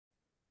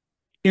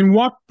In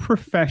what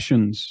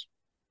professions,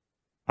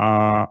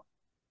 uh,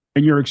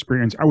 in your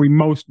experience, are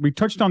we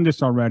touched on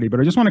this already, but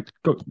I just want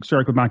to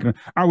circle back.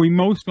 Are we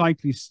most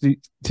likely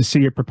to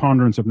see a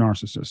preponderance of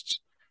narcissists,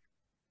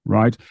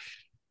 right?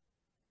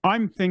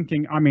 I'm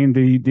thinking, I mean,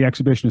 the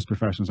exhibitionist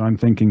professions, I'm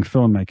thinking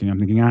filmmaking, I'm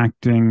thinking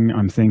acting,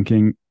 I'm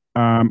thinking,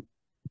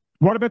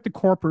 what about the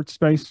corporate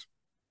space?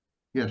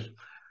 Yes.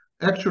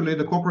 Actually,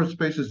 the corporate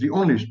space is the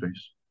only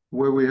space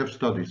where we have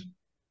studies.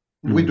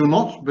 We do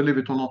not, believe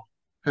it or not,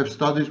 have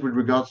studies with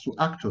regards to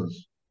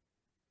actors,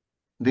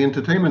 the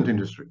entertainment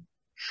industry,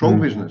 show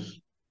business,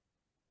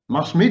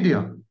 mass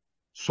media,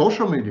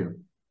 social media.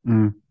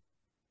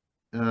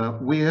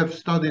 We have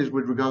studies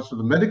with regards to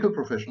the medical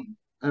profession,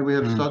 and we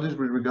have studies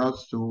with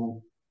regards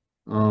to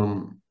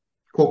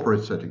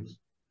corporate settings.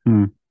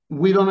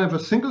 We don't have a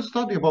single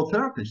study about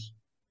therapists,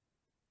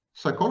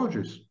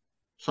 psychologists,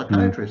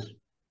 psychiatrists.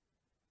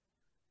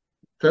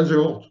 Tells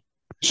you a lot.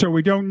 So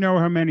we don't know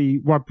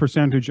what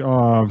percentage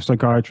of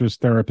psychiatrists,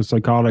 therapists,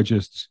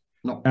 psychologists.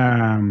 No.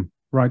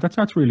 Right.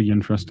 That's really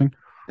interesting.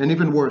 And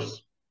even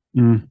worse,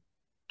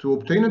 to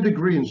obtain a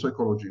degree in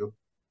psychology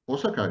or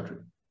psychiatry,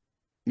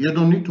 you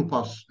don't need to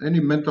pass any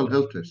mental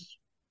health tests.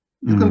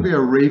 You can be a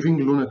raving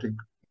lunatic,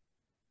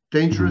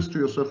 dangerous to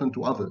yourself and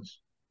to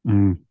others,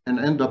 and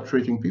end up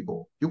treating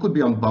people. You could be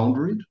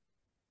unboundaried.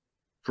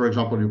 For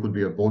example, you could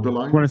be a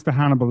borderline. What is the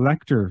Hannibal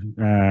Lecter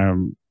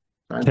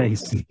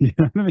case? You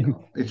know what I mean?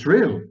 It's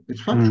real.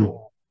 It's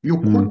factual. You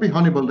could be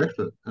Hannibal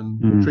Lecter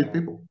and treat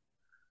people.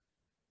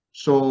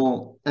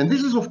 So, and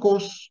this is, of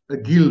course, a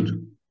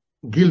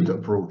guild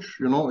approach.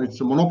 You know,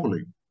 it's a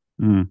monopoly.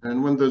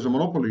 And when there's a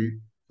monopoly,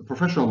 a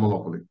professional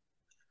monopoly,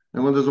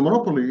 and when there's a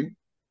monopoly,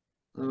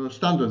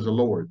 standards are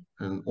lowered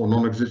or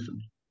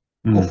non-existent.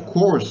 Of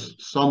course,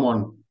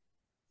 someone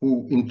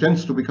who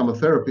intends to become a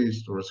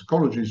therapist or a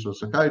psychologist or a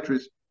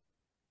psychiatrist,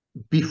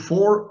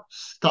 before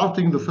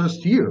starting the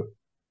first year,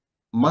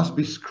 must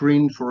be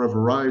screened for a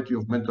variety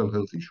of mental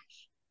health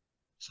issues.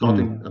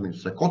 Starting, I mean,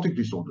 psychotic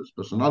disorders,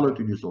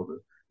 personality disorders,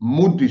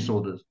 mood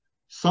disorders.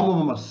 Some of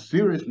them are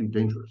seriously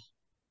dangerous.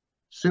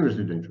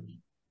 Seriously dangerous.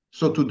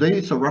 So today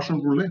it's a Russian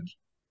roulette.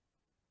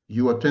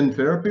 You attend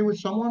therapy with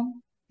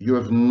someone, you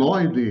have no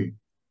idea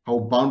how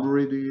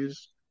boundaried he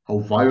is, how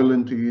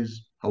violent he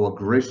is, how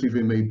aggressive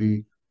he may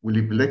be. Will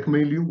he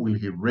blackmail you? Will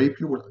he rape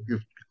you? You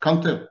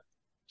can't tell.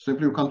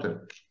 Simply you can't tell.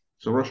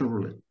 It's a Russian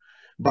roulette.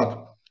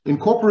 But in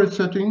corporate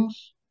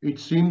settings, it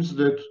seems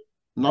that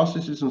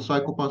narcissists and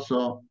psychopaths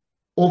are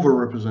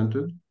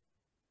overrepresented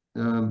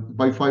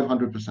by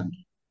 500%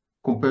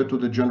 compared to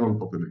the general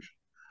population.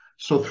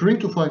 So 3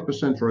 to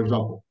 5%, for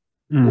example,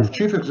 of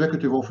chief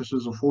executive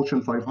officers of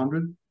Fortune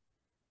 500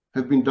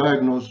 have been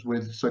diagnosed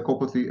with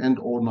psychopathy and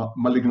or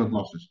malignant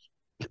narcissism.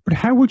 But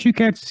how would you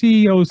get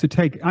CEOs to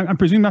take? I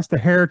presume that's the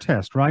hair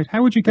test, right?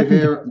 How would you get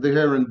the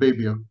hair and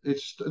Babia?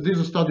 These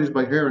are studies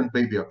by Hair and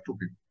Babia, two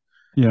people.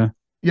 Yeah.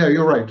 Yeah,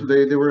 you're right.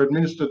 They were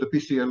administered the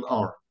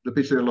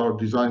PCLR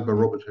designed by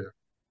Robert Hare.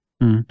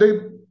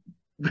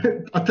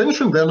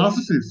 Attention, they're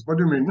narcissists. What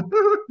do you mean?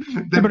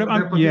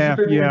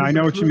 I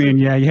know what you mean.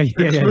 Yeah.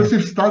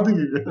 Exclusive study.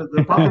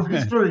 They're part of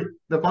history.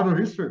 They're part of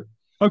history.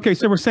 Okay,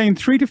 so we're saying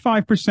 3 to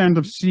 5%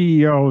 of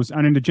CEOs,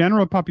 and in the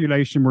general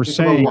population, we're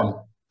saying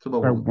about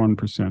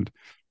 1%.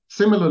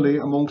 Similarly,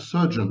 among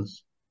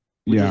surgeons,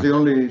 which is the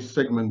only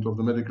segment of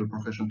the medical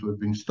profession to have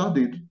been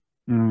studied,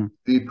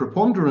 the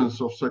preponderance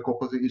of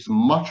psychopathy is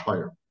much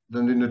higher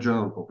than in the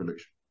general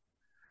population.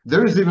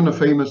 There is even a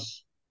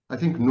famous, I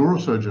think,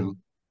 neurosurgeon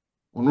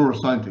or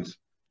neuroscientist,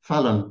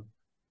 Fallon,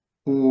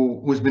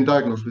 who has been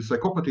diagnosed with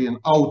psychopathy and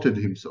outed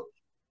himself,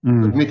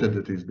 admitted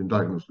that he's been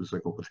diagnosed with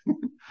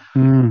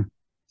psychopathy.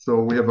 So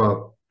we have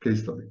a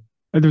case study.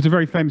 There was a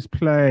very famous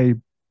play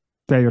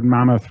David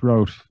Mamet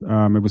wrote.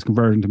 It was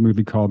converted into a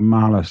movie called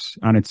Malice,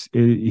 and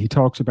he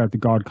talks about the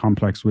God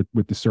complex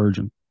with the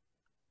surgeon,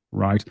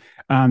 right?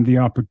 And the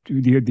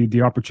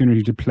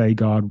opportunity to play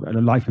God,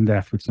 life and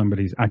death with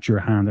somebody's at your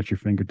hand, at your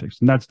fingertips,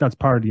 and that's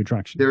part of the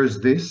attraction. There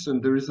is this,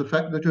 and there is the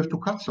fact that you have to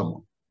cut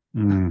someone.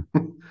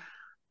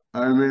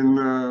 I mean,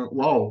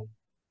 wow!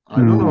 I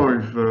don't know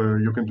if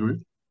you can do it.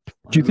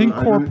 Do you think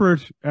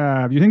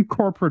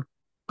corporate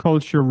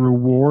culture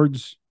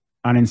rewards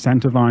and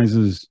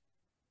incentivizes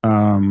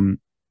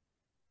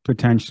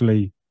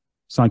potentially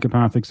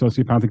psychopathic,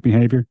 sociopathic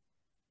behavior?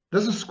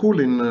 There's a school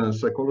in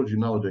psychology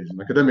nowadays,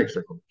 in academic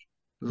psychology.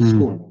 There's a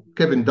school,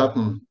 Kevin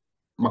Dutton,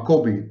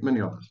 Macoby,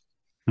 many others.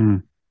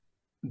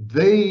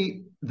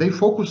 They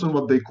focus on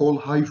what they call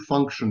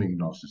high-functioning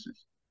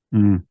narcissists.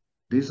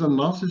 These are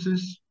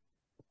narcissists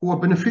who are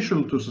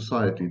beneficial to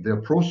society.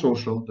 They're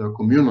pro-social, they're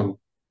communal.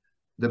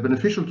 They're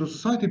beneficial to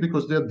society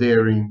because they're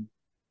daring,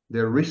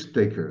 they're risk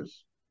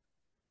takers.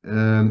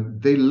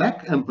 They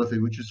lack empathy,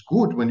 which is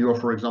good when you are,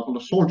 for example,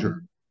 a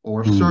soldier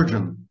or a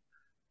surgeon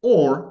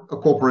or a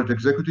corporate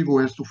executive who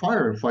has to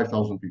fire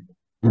 5,000 people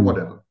or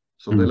whatever.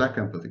 So they lack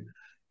empathy.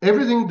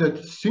 Everything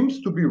that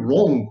seems to be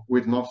wrong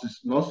with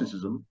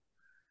narcissism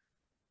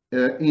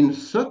in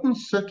certain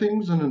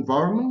settings and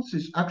environments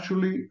is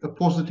actually a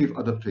positive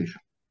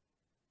adaptation.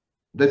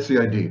 That's the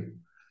idea.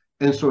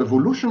 And so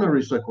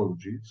evolutionary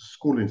psychology,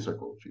 school in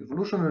psychology,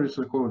 evolutionary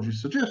psychology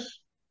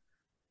suggests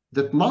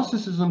that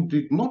narcissism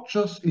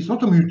it's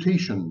not a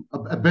mutation,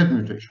 a bad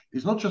mutation.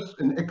 It's not just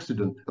an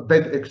accident, a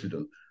bad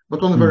accident,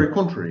 but on the very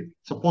contrary,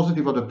 it's a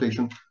positive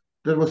adaptation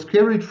that was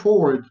carried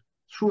forward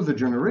through the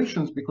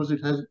generations because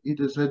it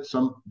has had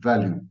some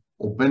value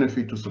or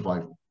benefit to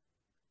survival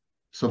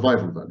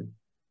value.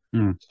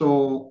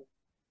 So,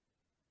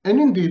 and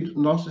indeed,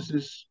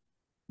 narcissists,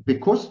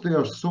 because they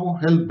are so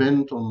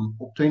hell-bent on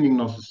obtaining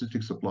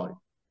narcissistic supply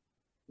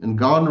and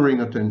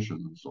garnering attention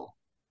and so on,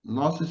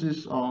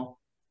 narcissists are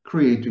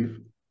creative.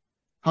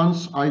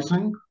 Hans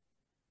Eysenck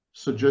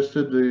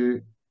suggested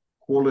the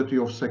quality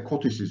of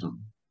psychoticism,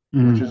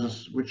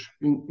 which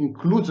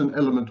includes an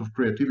element of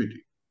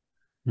creativity.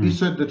 He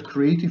said that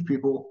creative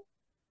people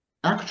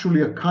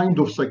actually are kind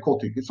of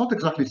psychotic. It's not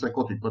exactly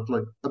psychotic, but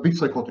like a bit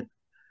psychotic.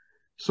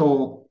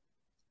 So,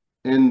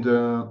 and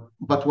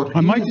but what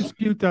I might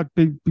dispute that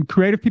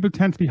creative people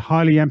tend to be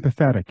highly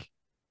empathetic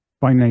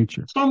by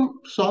nature. Some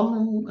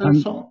and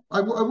some.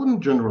 I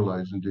wouldn't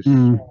generalize in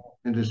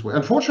this way.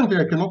 Unfortunately,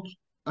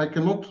 I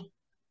cannot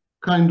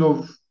kind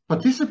of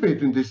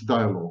participate in this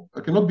dialogue.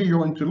 I cannot be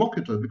your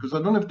interlocutor because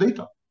I don't have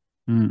data.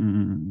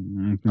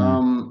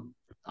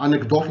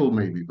 Anecdotal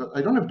maybe, but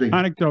I don't have data.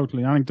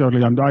 Anecdotally,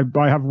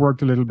 I have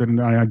worked a little bit, and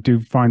I do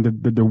find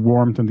that the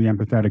warmth and the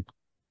empathetic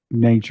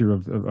nature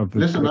of the.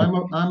 Listen,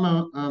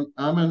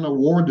 I'm an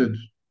awarded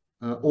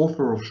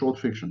author of short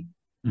fiction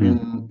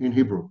in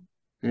Hebrew,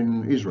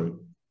 in Israel.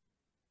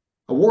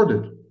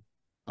 Awarded.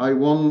 I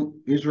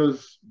won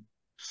Israel's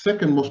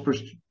second most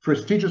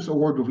prestigious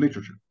award of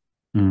literature.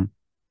 And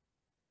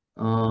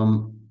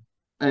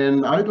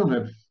I don't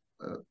have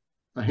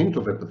a hint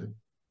of empathy,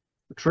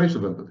 a trace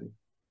of empathy.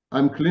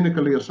 I'm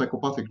clinically a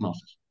psychopathic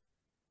narcissist.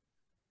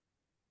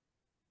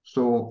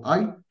 So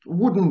I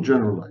wouldn't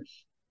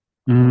generalize.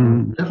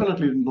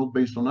 Definitely not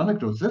based on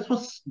anecdotes.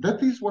 That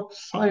is what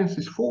science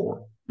is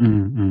for.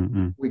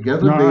 We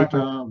gather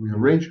data, we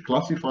arrange,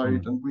 classify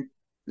it, and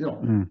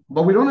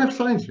but we don't have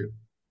science here.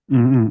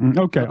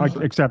 Okay, I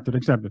accept it.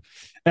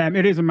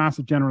 It is a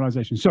massive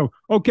generalization. So,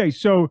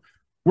 so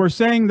we're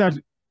saying that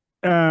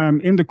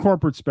in the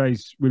corporate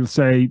space, we'll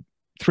say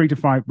 3 to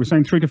 5. We're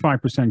saying 3 to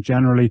 5%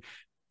 generally.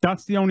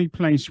 That's the only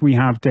place we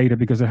have data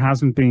because it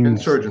hasn't been. And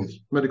surgeons,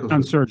 medical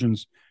and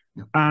surgeons.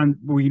 Yeah. And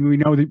we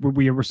know that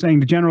we were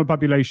saying the general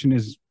population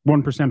is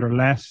 1% or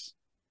less.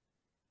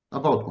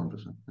 About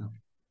 1%.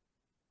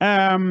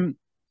 Yeah.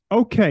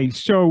 Okay,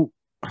 so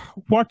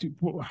what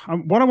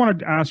I wanted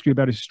to ask you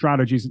about is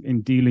strategies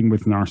in dealing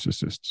with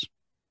narcissists,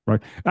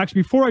 right?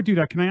 Actually, before I do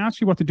that, can I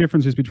ask you what the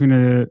difference is between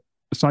a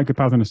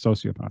psychopath and a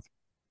sociopath?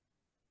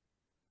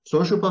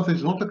 Sociopath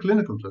is not a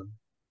clinical term,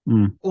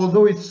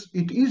 although it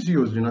is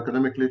used in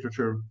academic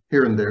literature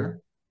here and there.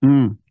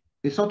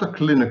 It's not a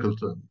clinical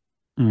term,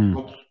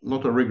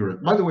 not a rigorous.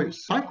 By the way,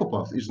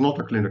 psychopath is not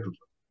a clinical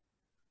term.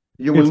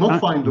 You will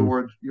not find the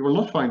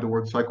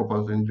word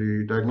psychopath in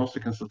the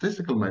Diagnostic and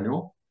Statistical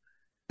Manual,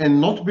 and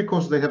not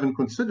because they haven't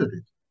considered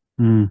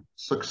it.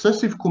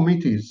 Successive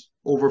committees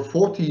over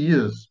 40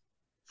 years,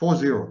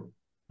 40,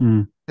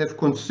 have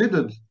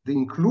considered the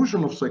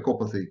inclusion of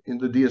psychopathy in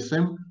the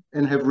DSM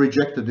and have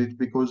rejected it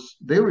because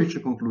they reach a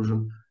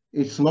conclusion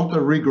it's not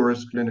a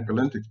rigorous clinical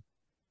entity.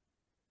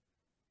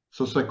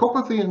 So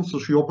psychopathy and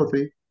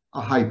sociopathy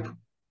are hype,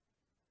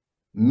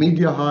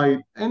 media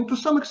hype, and to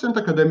some extent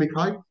academic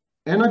hype.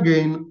 And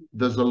again,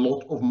 there's a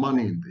lot of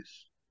money in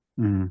this.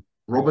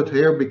 Robert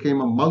Hare became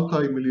a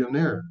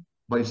multi-millionaire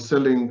by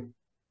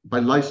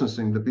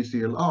licensing the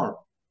PCLR,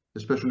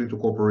 especially to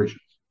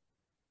corporations.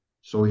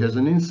 So he has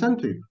an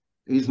incentive.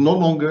 He's no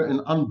longer an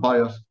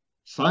unbiased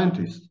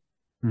scientist.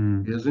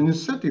 He has an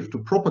incentive to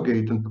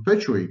propagate and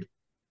perpetuate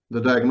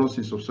the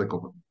diagnosis of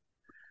psychopathy.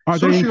 Are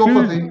they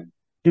included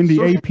in the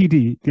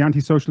APD, the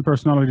antisocial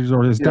personality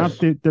disorder? Is that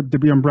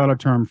the umbrella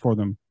term for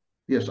them?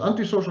 Yes,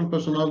 antisocial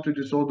personality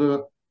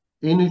disorder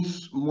in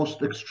its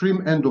most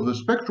extreme end of the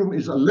spectrum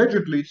is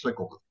allegedly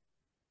psychopathy.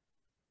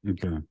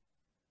 Okay.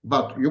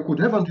 But you could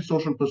have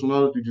antisocial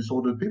personality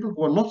disorder people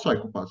who are not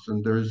psychopaths.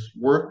 And there is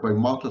work by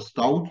Martha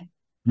Stout,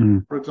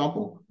 for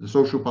example, the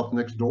sociopath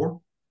next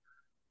door.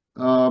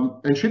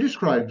 And she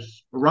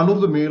describes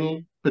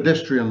run-of-the-mill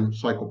pedestrian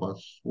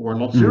psychopaths who are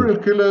not serial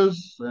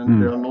killers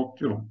and they are not,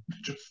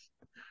 just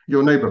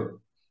your neighbor.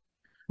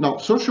 Now,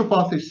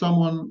 sociopath is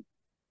someone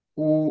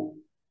who,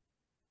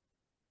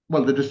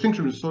 well, the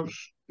distinction is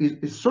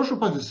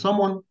sociopath is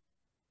someone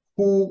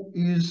who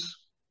is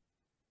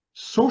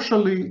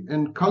socially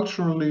and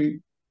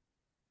culturally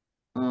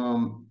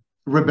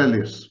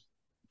rebellious,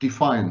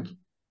 defiant,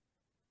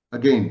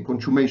 again,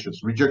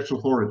 contumacious, rejects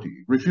authority,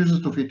 refuses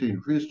to fit in,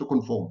 refuses to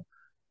conform.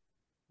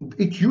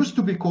 It used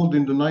to be called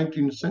in the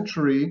 19th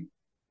century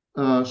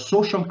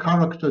social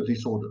character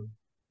disorder,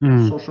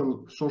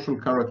 social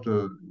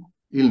character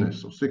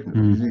illness or sickness,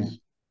 disease.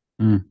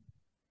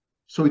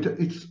 So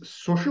it's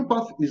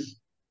sociopath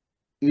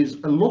is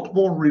a lot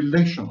more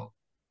relational.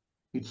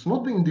 It's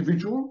not the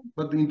individual,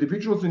 but the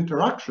individual's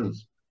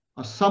interactions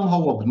are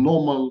somehow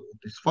abnormal,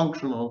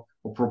 dysfunctional,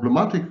 or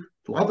problematic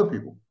to other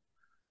people.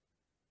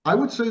 I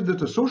would say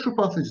that a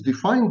sociopath is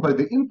defined by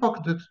the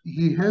impact that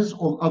he has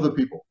on other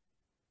people,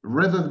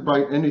 rather than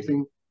by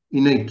anything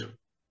innate.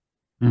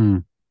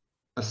 Mm.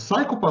 A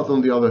psychopath,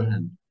 on the other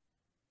hand,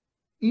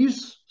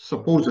 is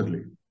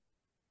supposedly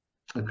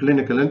a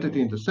clinical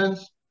entity in the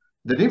sense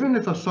that even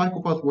if a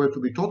psychopath were to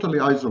be totally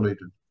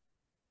isolated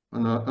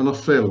in a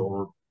cell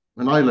or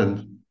an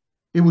island,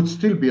 he would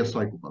still be a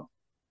psychopath.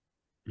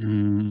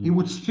 Mm. He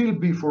would still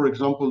be, for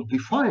example,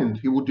 defiant.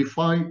 He would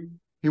defy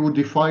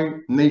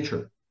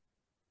nature.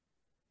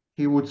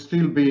 He would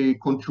still be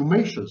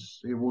contumacious.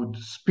 He would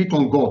spit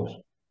on God.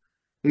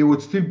 He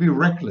would still be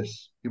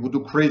reckless. He would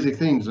do crazy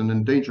things and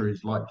endanger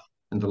his life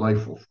and the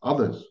life of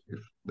others, if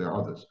there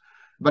are others.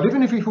 But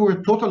even if he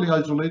were totally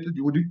isolated,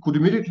 you could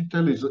immediately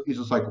tell he's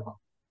a psychopath.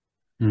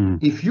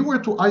 Mm. If you were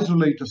to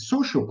isolate a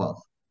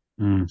sociopath,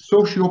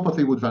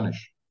 sociopathy would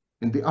vanish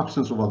in the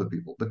absence of other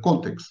people. The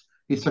context.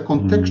 It's a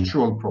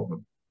contextual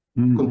problem,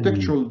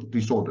 contextual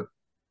disorder,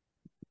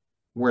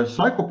 where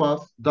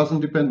psychopath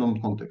doesn't depend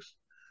on context.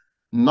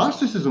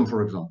 Narcissism,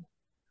 for example,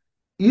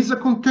 is a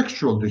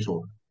contextual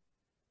disorder.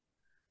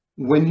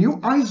 When you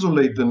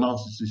isolate the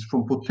narcissist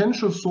from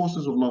potential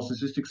sources of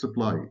narcissistic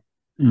supply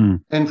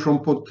and from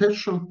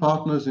potential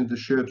partners in the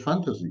shared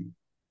fantasy,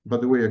 by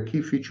the way, a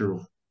key feature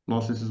of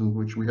narcissism,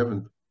 which we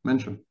haven't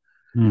mentioned.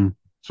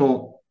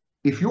 So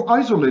if you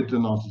isolate the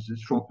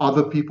narcissist from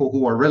other people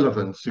who are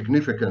relevant,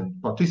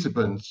 significant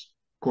participants,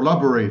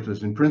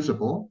 collaborators in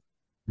principle,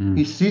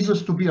 he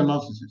ceases to be a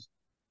narcissist.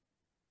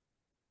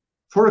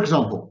 For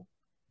example,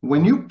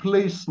 when you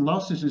place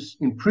narcissists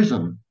in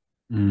prison,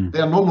 they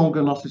are no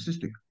longer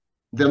narcissistic.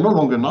 They're no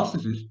longer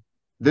narcissists.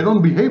 They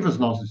don't behave as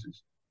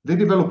narcissists. They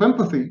develop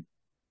empathy.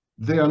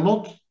 They have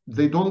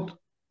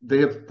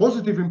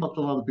positive impact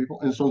on other people,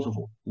 and so on and so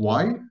forth.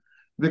 Why?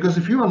 Because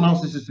if you're a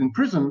narcissist in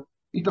prison,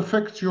 it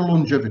affects your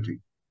longevity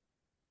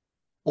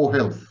or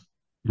health,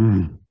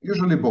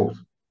 usually both.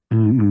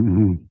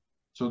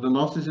 So the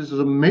narcissist is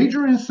a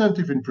major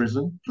incentive in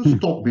prison to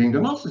stop being a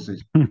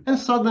narcissist. And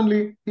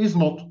suddenly he's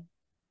not.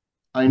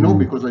 I know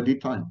because I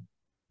did time.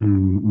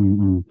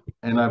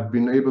 And I've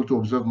been able to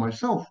observe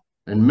myself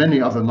and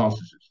many other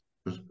narcissists.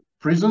 Because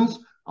prisons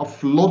are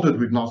flooded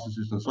with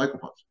narcissists and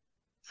psychopaths.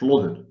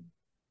 Flooded.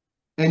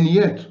 And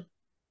yet,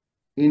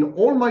 in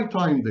all my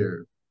time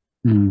there,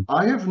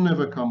 I have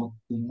never come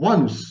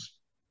once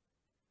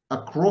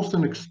across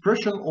an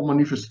expression or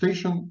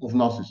manifestation of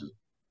narcissism.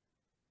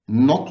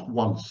 Not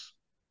once.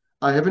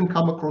 I haven't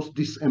come across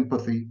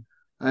disempathy.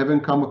 I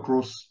haven't come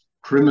across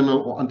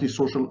criminal or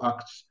antisocial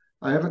acts.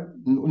 I haven't,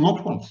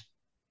 not once.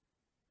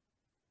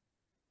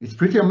 It's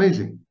pretty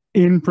amazing.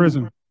 In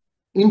prison.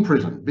 In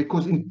prison,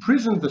 because in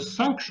prison, the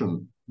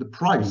sanction, the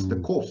price, the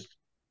cost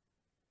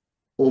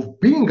of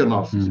being a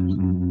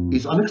narcissist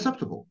is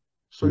unacceptable.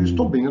 So you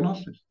stop being a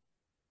narcissist.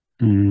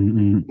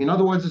 In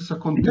other words, it's a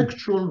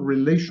contextual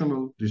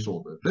relational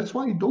disorder. That's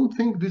why I don't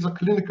think these are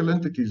clinical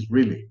entities,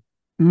 really.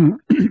 I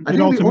think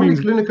the only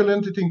clinical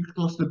entity in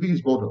cluster B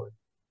is borderline.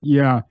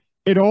 Yeah.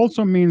 It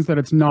also means that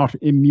it's not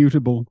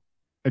immutable.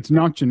 It's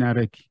not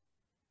genetic.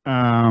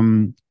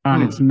 And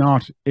it's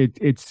not,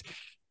 it's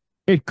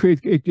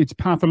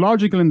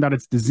pathological in that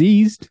it's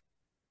diseased,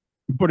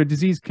 but a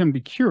disease can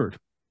be cured.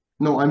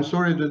 No, I'm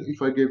sorry that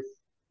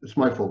it's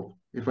my fault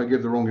if I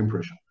gave the wrong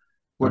impression.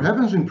 What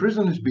happens in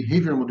prison is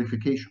behavior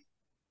modification.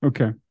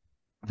 Okay.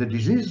 The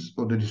disease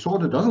or the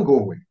disorder doesn't go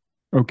away.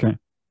 Okay.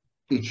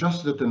 It's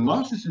just that the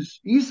narcissist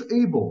is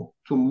able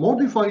to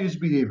modify his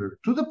behavior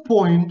to the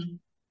point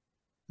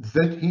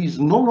that he is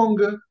no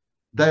longer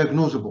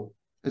diagnosable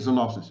as a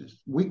narcissist.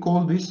 We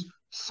call this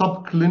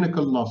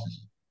subclinical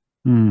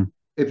narcissism.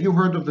 Have you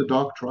heard of the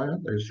dark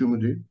triad? I assume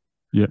you did.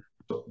 Yeah.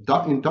 So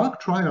in dark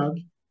triad,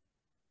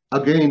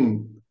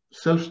 again,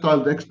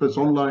 self-styled experts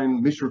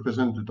online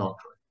misrepresent the dark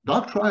triad.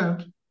 Dark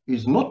triad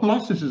is not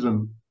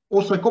narcissism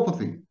or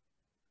psychopathy.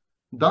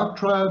 Dark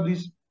triad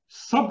is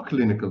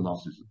subclinical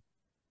narcissism,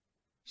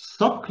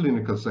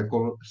 subclinical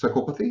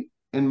psychopathy,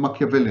 and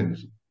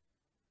Machiavellianism.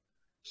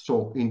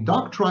 So in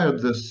dark triad,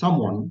 there's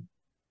someone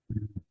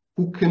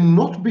who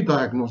cannot be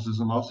diagnosed as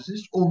a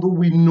narcissist, although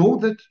we know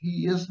that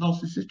he has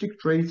narcissistic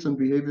traits and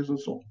behaviors and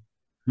so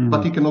on,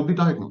 but he cannot be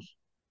diagnosed.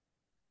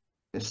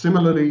 And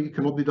similarly, he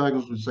cannot be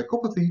diagnosed with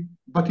psychopathy,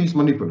 but he's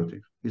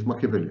manipulative, he's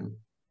Machiavellian.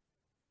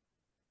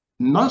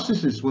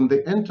 Narcissists, when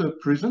they enter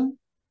prison,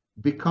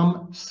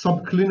 become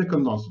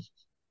subclinical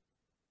narcissists.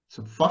 It's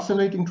a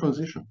fascinating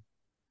transition.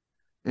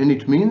 And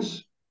it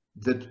means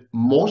that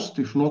most,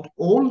 if not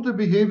all, the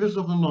behaviors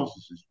of the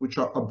narcissist, which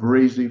are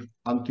abrasive,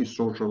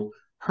 antisocial,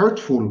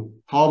 hurtful,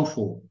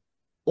 harmful,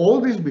 all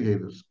these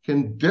behaviors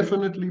can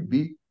definitely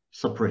be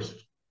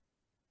suppressed,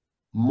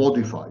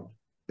 modified,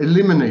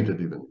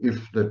 eliminated even.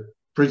 If the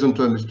prison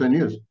term is 10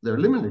 years, they're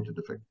eliminated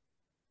effectively.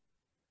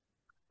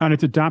 And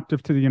it's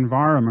adaptive to the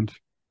environment.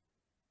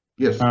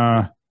 Yes.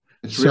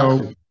 It's so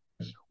reactive.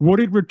 Would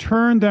it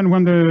return then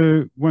when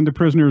the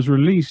prisoner is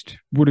released?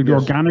 Would it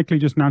organically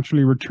just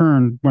naturally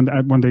return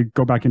when they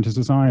go back into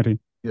society?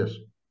 Yes,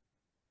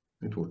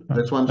 it would.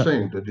 That's what I'm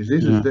saying. The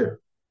disease is there.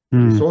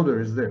 The disorder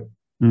is there.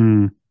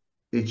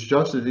 It's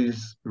just it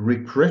is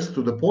repressed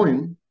to the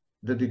point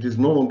that it is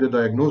no longer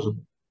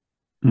diagnosable.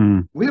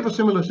 We have a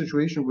similar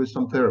situation with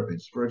some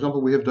therapies. For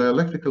example, we have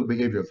dialectical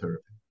behavior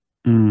therapy,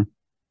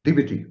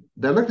 DBT.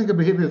 Dialectical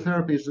behavior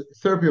therapy is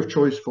therapy of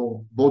choice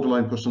for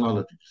borderline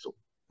personality disorder.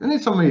 And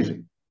it's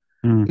amazing.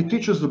 It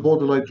teaches the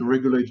borderline to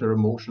regulate her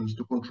emotions,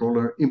 to control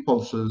her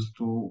impulses,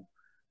 to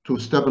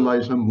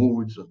stabilize her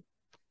moods.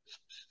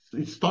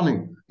 It's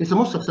stunning. It's the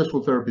most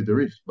successful therapy there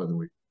is, by the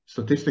way,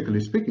 statistically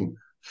speaking.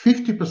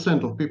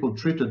 50% of people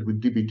treated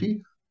with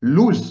DBT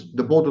lose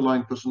the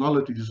borderline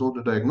personality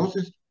disorder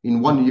diagnosis in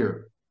 1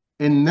 year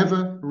and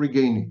never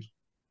regain it.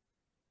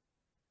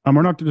 And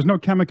there's no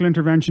chemical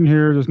intervention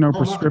here. There's no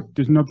prescription.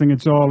 There's nothing.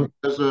 It's all.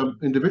 There's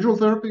individual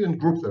therapy and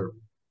group therapy.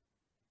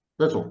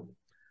 That's all.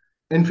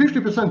 And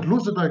 50%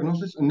 lose the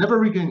diagnosis and never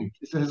regain it.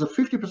 It has a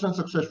 50%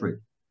 success rate.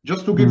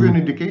 Just to give you an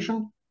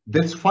indication,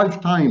 that's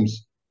 5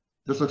 times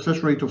the success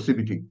rate of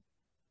CBT,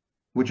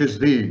 which is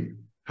the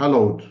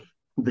hallowed,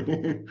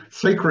 the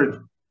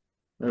sacred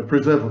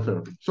preserver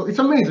therapy. So it's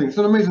amazing. It's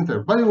an amazing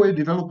therapy. By the way,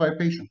 developed by a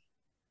patient,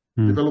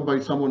 developed by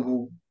someone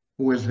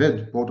who has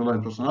had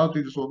borderline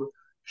personality disorder.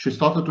 She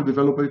started to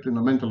develop it in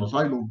a mental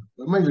asylum.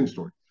 Amazing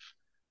story.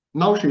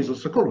 Now she's a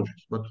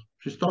psychologist, but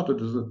she started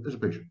as a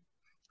patient.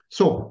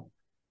 So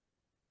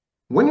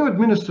when you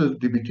administer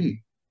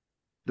DBT,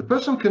 the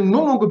person can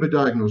no longer be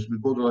diagnosed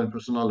with borderline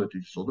personality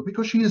disorder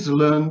because she has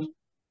learned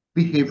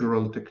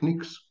behavioral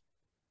techniques.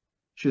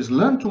 She has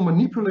learned to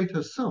manipulate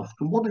herself,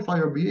 to modify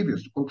her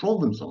behaviors, to control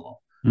them somehow,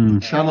 to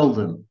channel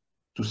them,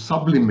 to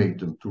sublimate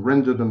them, to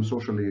render them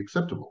socially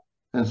acceptable,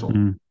 and so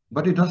on.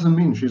 But it doesn't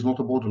mean she's not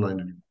a borderline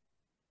anymore.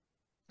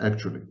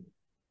 Actually,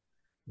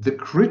 the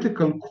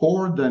critical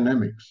core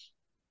dynamics,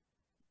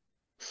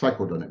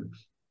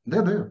 psychodynamics,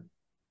 they're there.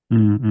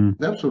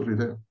 They're absolutely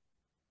there.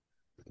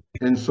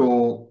 And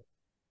so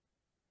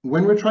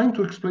when we're trying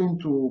to explain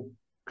to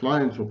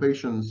clients or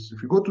patients,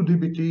 if you go to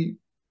DBT,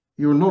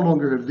 you'll no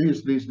longer have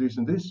this,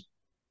 and this,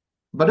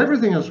 but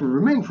everything else will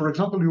remain. For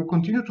example, you'll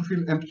continue to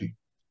feel empty.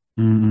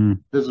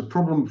 There's a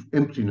problem of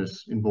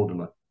emptiness in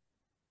borderline.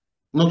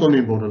 Not only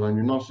in borderline,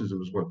 in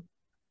narcissism as well.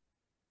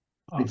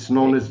 It's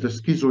known as the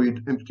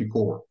schizoid empty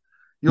core.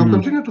 You'll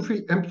continue to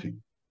feel empty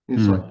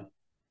inside.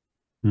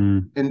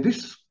 And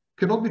this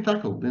cannot be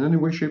tackled in any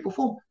way, shape, or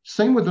form.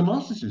 Same with the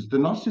narcissist. The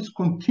narcissist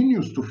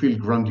continues to feel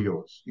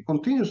grandiose. He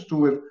continues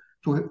to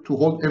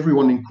hold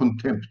everyone in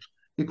contempt.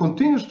 He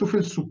continues to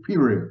feel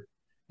superior.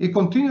 He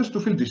continues to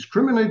feel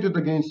discriminated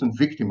against and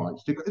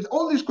victimized.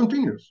 All this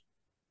continues.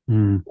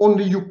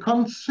 Only you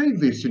can't say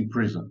this in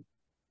prison.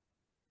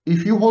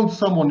 If you hold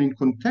someone in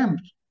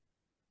contempt,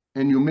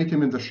 and you make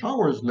him in the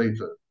showers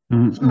later,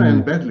 it's going to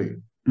end badly.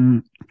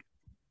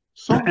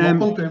 So, no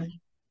contempt.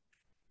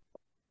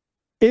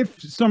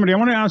 If somebody, I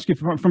want to ask you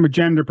from a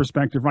gender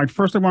perspective, right?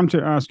 First, I want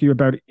to ask you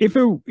about if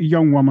a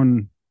young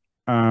woman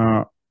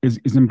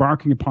is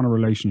embarking upon a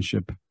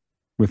relationship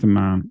with a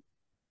man,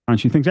 and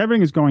she thinks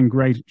everything is going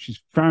great.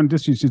 She's found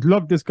this, she's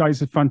loved this guy,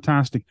 this is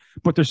fantastic,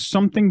 but there's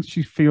something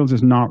she feels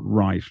is not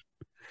right.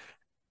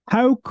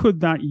 How could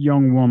that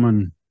young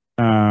woman,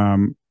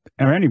 or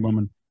any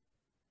woman,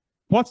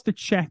 what's the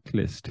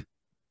checklist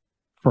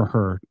for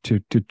her to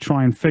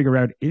try and figure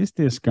out, is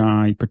this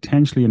guy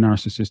potentially a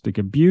narcissistic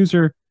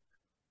abuser?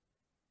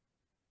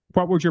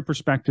 What would your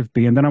perspective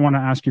be? And then I want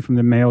to ask you from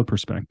the male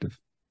perspective.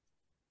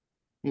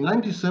 In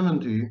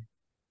 1970,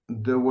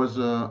 there was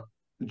a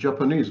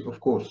Japanese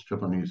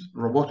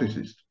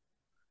roboticist,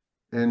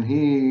 and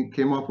he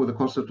came up with the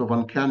concept of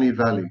uncanny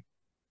valley.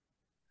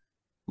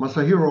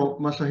 Masahiro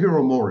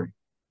Mori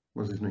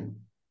was his name.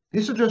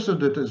 He suggested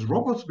that as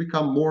robots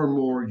become more and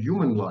more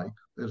human-like,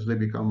 as they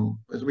become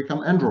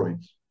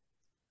androids,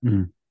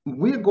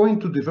 we're going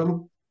to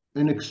develop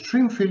an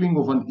extreme feeling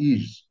of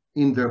unease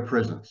in their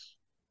presence.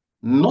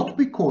 Not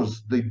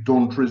because they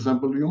don't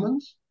resemble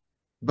humans,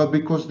 but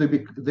because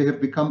they have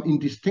become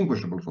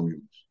indistinguishable from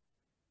humans.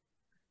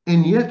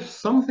 And yet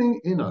something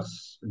in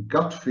us,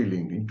 gut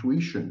feeling,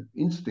 intuition,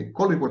 instinct,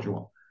 call it what you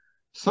want,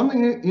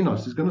 something in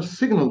us is going to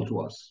signal to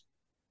us,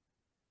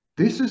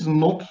 this is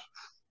not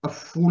a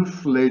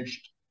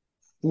full-fledged,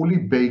 fully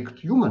baked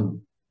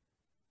human.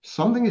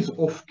 Something is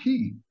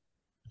off-key.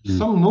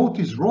 Some note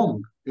is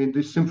wrong in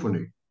this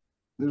symphony.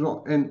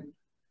 And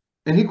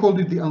he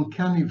called it the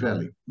uncanny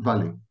valley.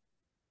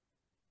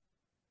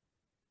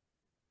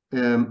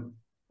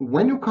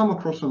 When you come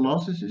across a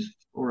narcissist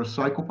or a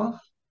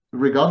psychopath,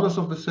 regardless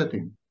of the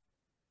setting,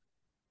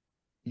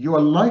 you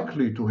are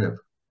likely to have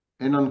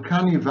an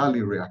uncanny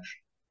valley reaction.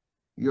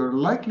 You're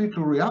likely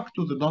to react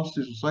to the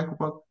narcissist or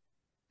psychopath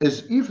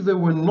as if they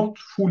were not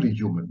fully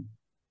human,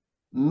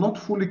 not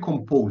fully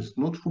composed,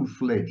 not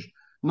full-fledged,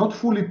 not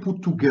fully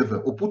put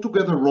together, or put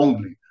together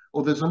wrongly,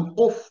 or there's an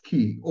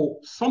off-key, or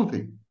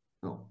something.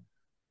 No.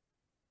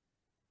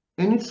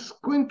 And it's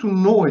going to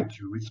gnaw at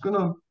you. It's going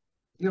to,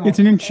 it's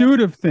an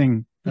intuitive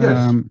thing.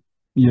 Yes.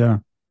 Yeah.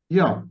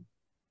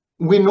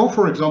 We know,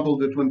 for example,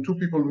 that when two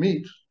people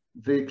meet,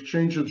 they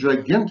exchange a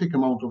gigantic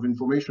amount of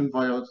information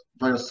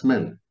via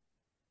smell.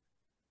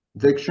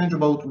 They exchange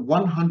about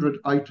 100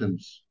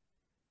 items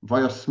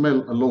via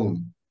smell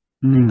alone,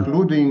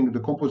 including the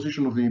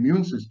composition of the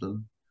immune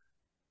system,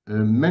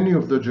 many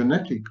of the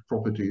genetic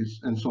properties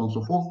and so on and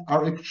so forth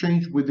are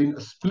exchanged within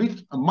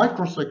a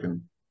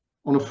microsecond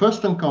on a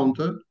first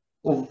encounter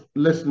of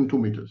less than 2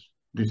 meters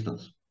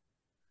distance.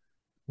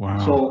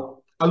 Wow.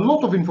 So a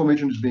lot of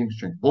information is being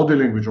exchanged. Body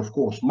language, of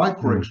course,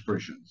 micro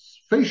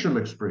expressions, facial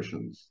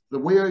expressions, the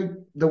way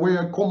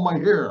I comb my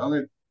hair. I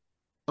mean,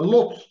 a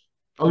lot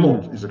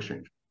is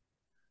exchanged.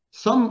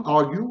 Some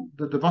argue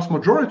that the vast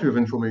majority of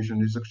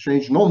information is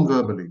exchanged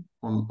non-verbally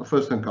on a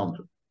first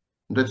encounter.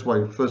 And that's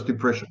why first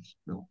impressions.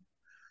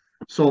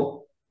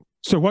 So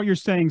what you're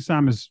saying,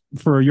 Sam, is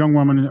for a young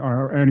woman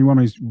or any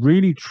woman is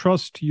really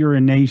trust your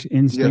innate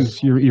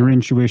instincts, your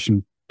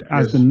intuition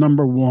as the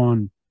number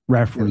one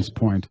reference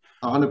point.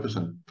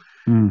 100%.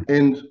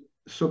 And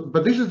so,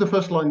 but this is the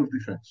first line of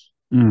defense.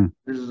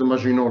 This is the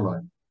Maginot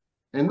line.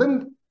 And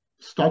then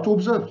start to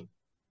observe.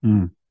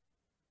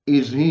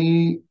 Is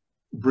he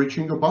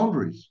breaching your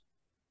boundaries?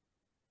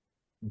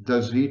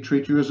 Does he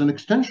treat you as an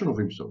extension of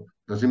himself?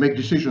 Does he make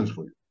decisions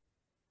for you?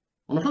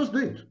 On a first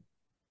date,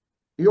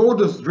 he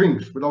orders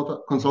drinks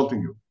without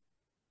consulting you.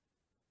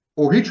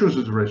 Or he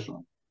chooses a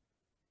restaurant.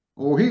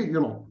 Or he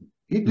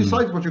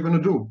decides what you're going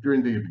to do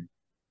during the evening.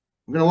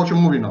 I'm going to watch a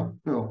movie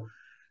now.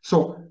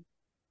 So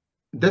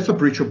that's a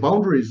breach of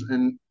boundaries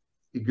and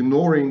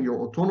ignoring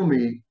your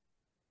autonomy,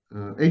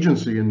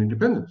 agency, and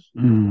independence.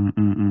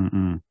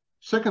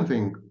 Second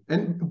thing,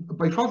 and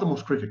by far the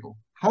most critical,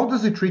 how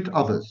does he treat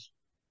others?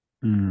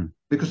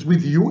 Because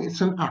with you, it's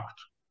an act.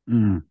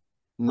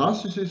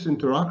 Narcissists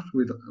interact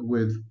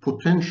with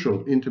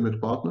potential intimate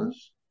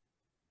partners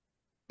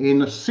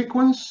in a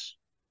sequence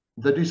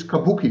that is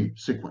kabuki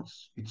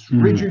sequence. It's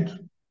rigid,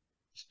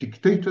 it's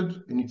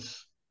dictated, and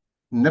it's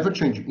never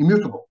changing,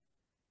 immutable.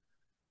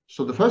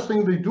 So the first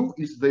thing they do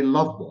is they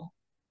love bomb.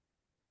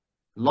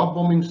 Love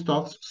bombing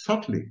starts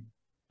subtly,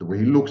 the way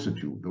he looks at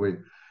you, the way.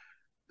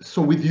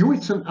 So with you,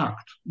 it's an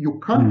act. You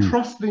can't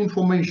trust the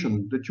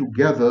information that you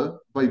gather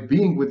by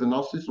being with the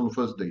narcissist on the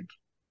first date.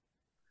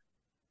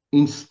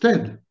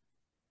 Instead,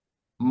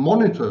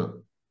 monitor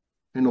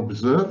and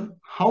observe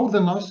how the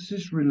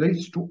narcissist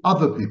relates to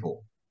other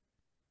people.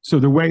 So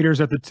the waiters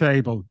at the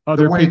table,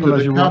 other people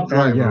as you walk.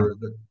 Driver,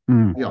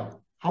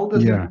 How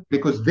does he?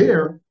 Because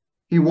there,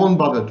 he won't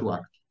bother to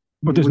act.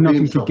 But there's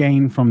nothing to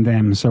gain from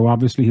them. So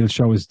obviously he'll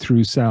show his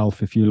true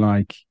self, if you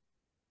like.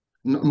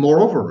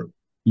 Moreover,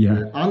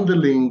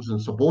 underlings and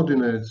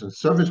subordinates and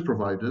service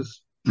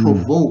providers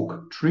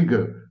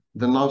trigger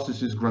the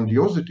narcissist's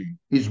grandiosity,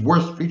 his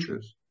worst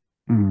features.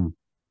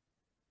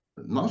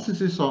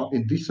 Narcissists are,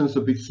 in this sense,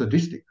 a bit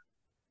sadistic.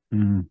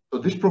 So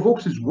this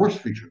provokes his worst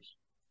features.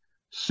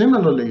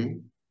 Similarly,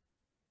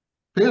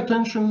 pay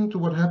attention to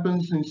what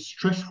happens in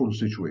stressful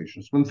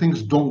situations, when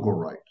things don't go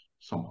right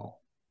somehow.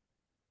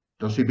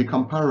 Does he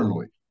become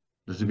paranoid?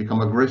 Does he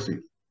become aggressive?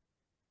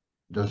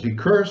 Does he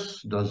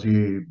curse? Does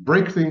he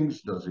break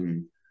things? Does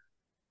he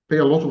pay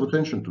a lot of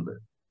attention to that?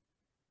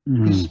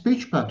 His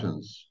speech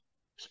patterns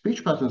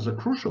are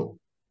crucial.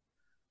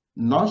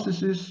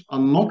 Narcissists are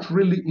not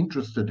really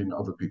interested in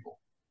other people.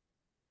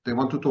 They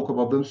want to talk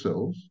about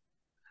themselves.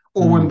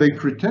 Or when they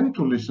pretend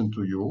to listen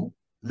to you,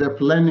 they're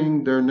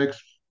planning their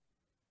next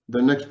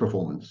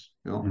performance.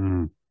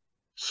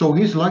 So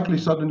he's likely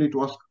suddenly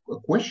to ask a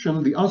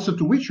question, the answer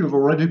to which you've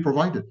already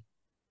provided.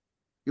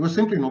 He was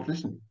simply not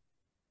listening.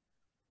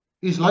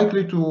 He's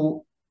likely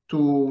to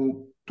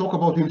talk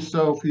about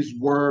himself, his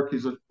work,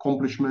 his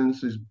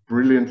accomplishments, his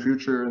brilliant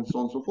future, and so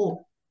on and so forth.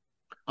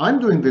 I'm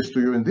doing this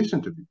to you in this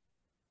interview,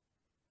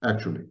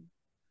 actually.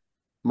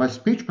 My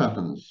speech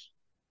patterns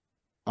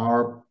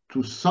are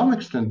to some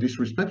extent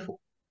disrespectful.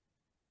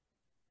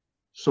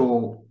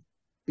 So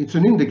it's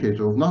an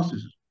indicator of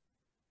narcissism.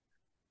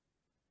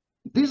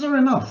 These are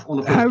enough on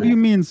a first How do date. you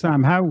mean,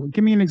 Sam?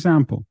 Give me an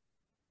example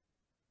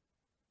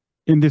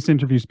in this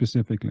interview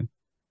specifically.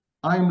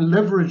 I'm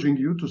leveraging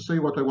you to say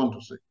what I want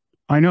to say.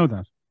 I know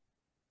that.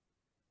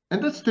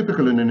 And that's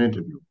typical in an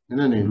interview. In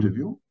any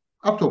interview,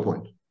 up to a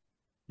point.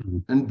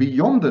 And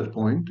beyond that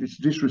point, it's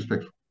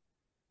disrespectful.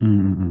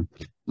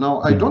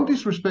 Now, I don't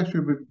disrespect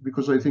you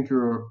because I think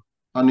you're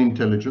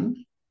unintelligent.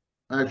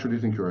 I actually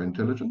think you're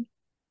intelligent.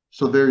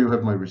 So there you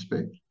have my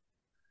respect.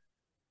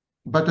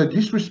 But I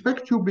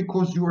disrespect you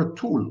because you're a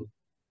tool.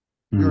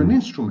 You're an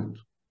instrument.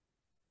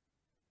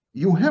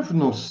 You have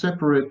no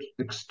separate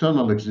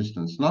external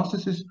existence.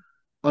 Narcissists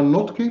are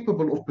not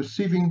capable of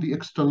perceiving the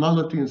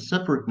externality and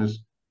separateness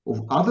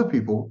of other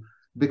people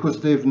because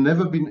they've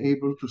never been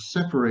able to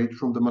separate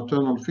from the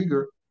maternal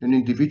figure and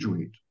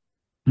individuate.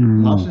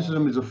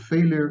 Narcissism is a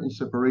failure in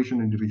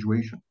separation and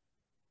individuation.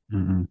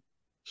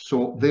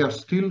 So they are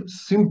still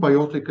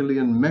symbiotically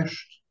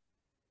enmeshed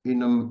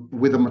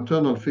with a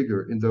maternal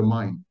figure in their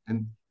mind,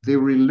 and they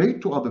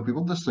relate to other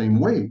people the same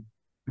way.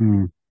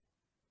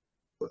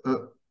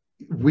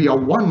 We are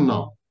one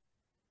now.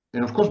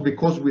 And of course,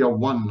 because we are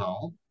one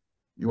now,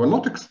 you are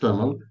not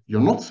external,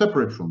 you're not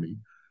separate from me.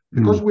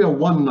 Because we are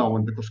one now,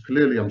 and because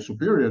clearly I'm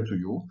superior to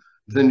you,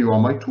 then you are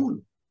my tool,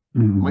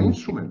 my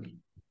instrument,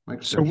 my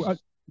access.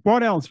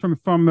 what else from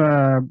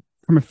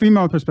a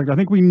female perspective? I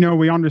think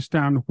we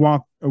understand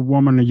what a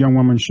young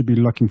woman should be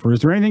looking for. Is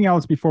there anything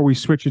else before we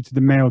switch it to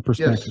the male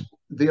perspective? Yes,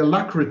 the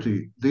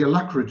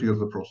alacrity of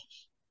the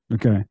process.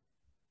 Okay.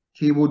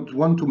 He would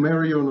want to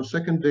marry you on a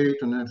second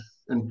date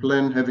and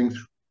plan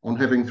on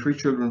having 3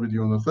 children with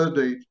you on a third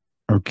date.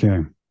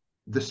 Okay.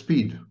 The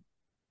speed,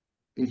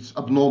 it's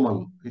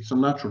abnormal. It's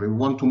unnatural. We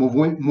want to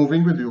move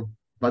in with you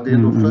by the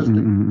end of first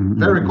date.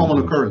 Very common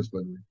occurrence, by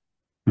the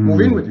way.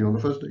 Move in with you on the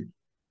first date.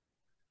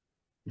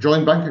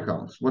 Joint bank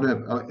accounts,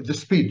 whatever. The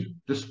speed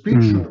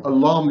should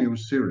alarm you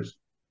seriously.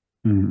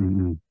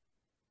 The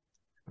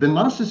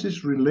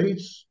narcissist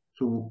relates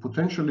to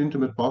potential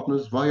intimate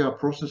partners via a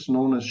process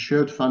known as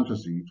shared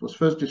fantasy. It was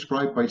first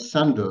described by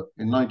Sander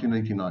in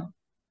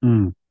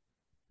 1989.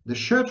 The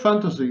shared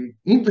fantasy,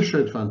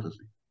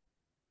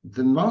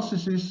 the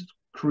narcissist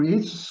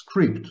creates a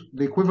script,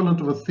 the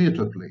equivalent of a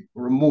theater play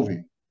or a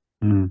movie.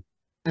 And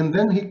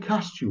then he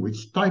casts you.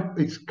 It's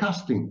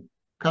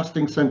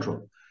casting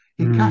central.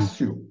 He casts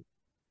you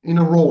in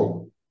a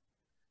role.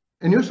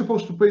 And you're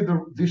supposed to play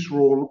this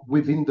role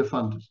within the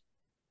fantasy.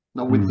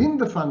 Now, within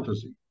the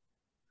fantasy,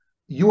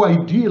 you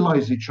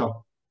idealize each other.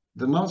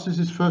 The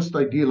narcissist first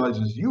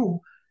idealizes you,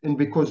 and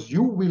because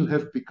you will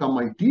have become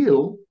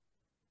ideal,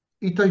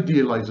 it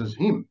idealizes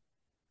him.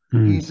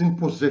 He's in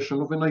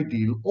possession of an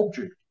ideal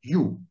object,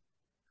 you.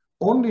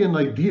 Only an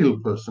ideal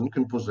person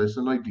can possess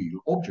an ideal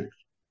object.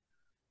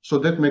 So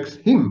that makes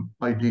him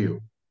ideal.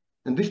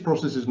 And this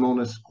process is known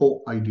as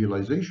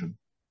co-idealization.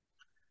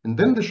 And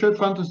then the shared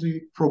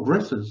fantasy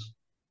progresses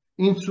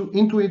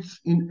into its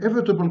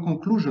inevitable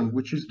conclusion,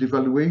 which is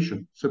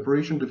devaluation,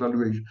 separation,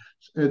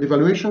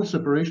 devaluation,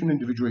 separation,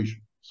 individuation.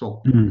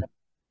 So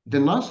the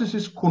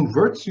narcissist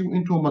converts you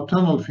into a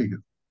maternal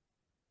figure.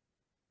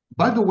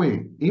 By the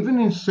way,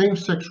 even in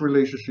same-sex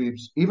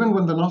relationships, even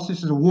when the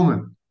narcissist is a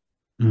woman,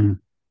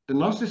 the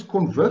narcissist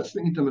converts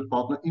the intimate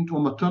partner into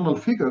a maternal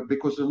figure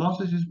because the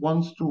narcissist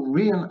wants to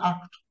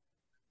reenact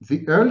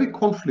the early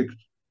conflict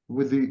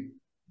with the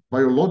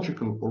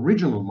biological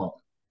original mother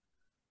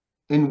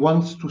and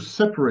wants to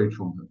separate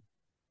from her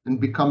and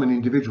become an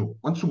individual,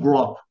 wants to grow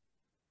up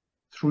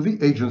through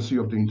the agency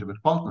of the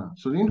intimate partner.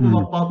 So the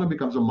intimate partner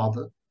becomes a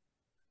mother,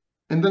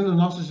 and then the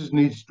narcissist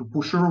needs to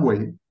push her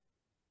away,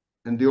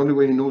 and the only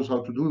way he knows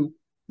how to do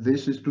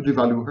this is to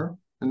devalue her,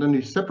 and then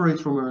he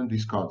separates from her and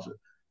discards her.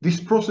 This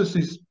process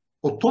is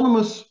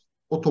autonomous,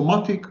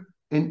 automatic,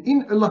 and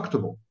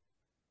ineluctable.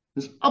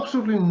 There's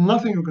absolutely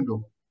nothing you can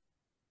do.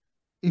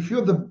 If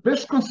you're the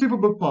best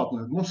conceivable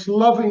partner, most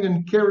loving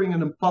and caring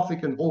and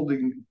empathic and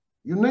holding,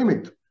 you name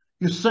it,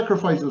 you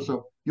sacrifice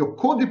yourself, you're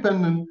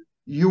codependent,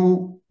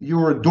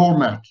 you're a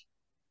doormat.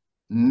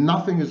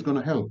 Nothing is going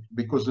to help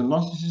because the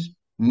narcissist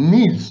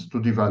needs to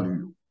devalue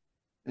you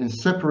and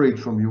separate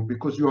from you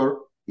because you are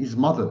his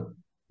mother,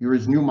 you're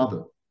his new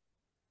mother.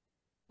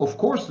 Of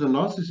course, the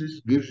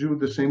narcissist gives you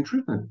the same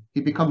treatment. He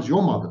becomes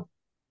your mother.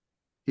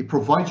 He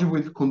provides you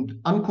with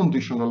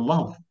unconditional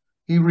love.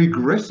 He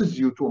regresses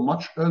you to a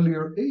much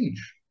earlier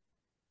age.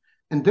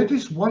 And that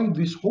is why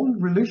this whole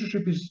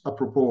relationship is,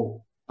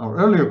 apropos our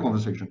earlier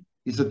conversation,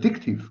 is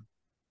addictive.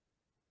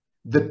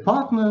 The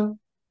partner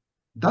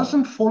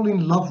doesn't fall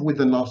in love with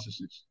the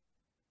narcissist.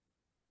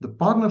 The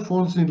partner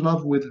falls in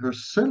love with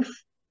herself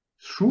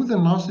through the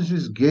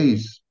narcissist's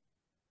gaze.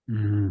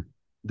 The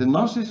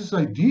narcissist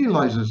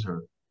idealizes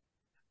her,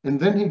 and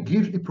then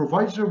he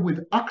provides her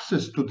with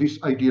access to this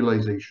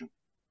idealization.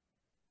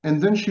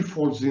 And then she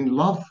falls in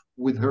love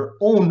with her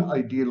own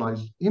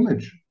idealized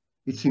image.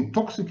 It's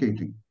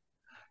intoxicating.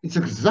 It's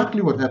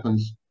exactly what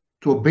happens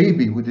to a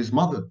baby with his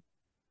mother.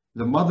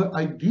 The mother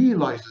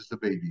idealizes the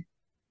baby,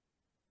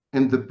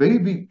 and the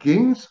baby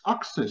gains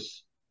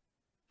access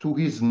to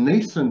his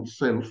nascent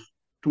self,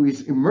 to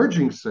his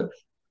emerging self,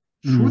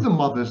 through the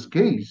mother's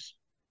gaze.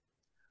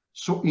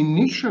 So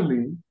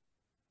initially,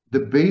 the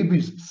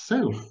baby's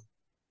self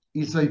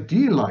is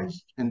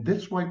idealized, and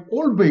that's why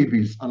all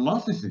babies are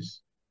narcissists.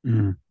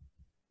 The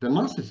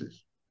narcissist,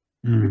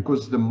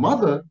 because the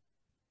mother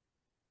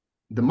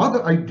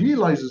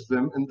idealizes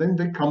them, and then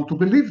they come to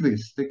believe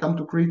this. They come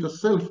to create a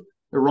self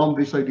around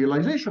this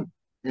idealization,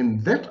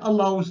 and that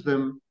allows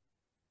them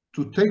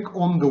to take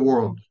on the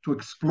world, to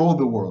explore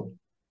the world.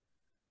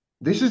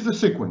 This is the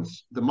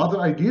sequence. The mother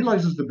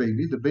idealizes the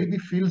baby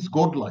feels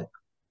godlike.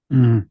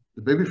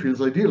 The baby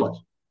feels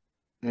idealized,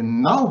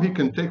 and now he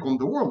can take on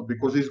the world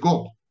because he's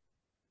God.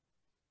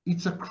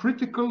 It's a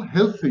critical,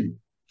 healthy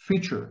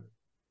feature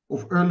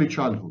of early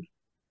childhood.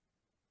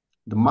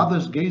 The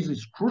mother's gaze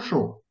is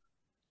crucial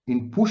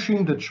in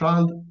pushing the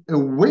child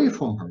away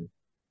from her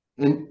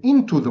and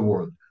into the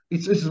world.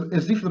 It's as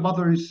if the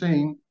mother is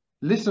saying,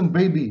 listen,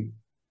 baby,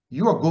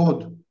 you are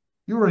God.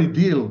 You're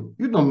ideal.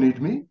 You don't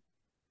need me.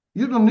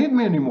 You don't need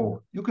me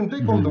anymore. You can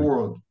take on the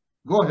world.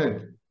 Go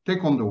ahead,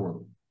 take on the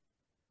world.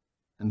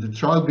 And the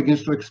child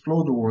begins to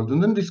explore the world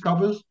and then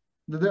discovers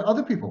that there are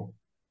other people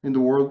in the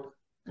world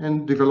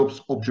and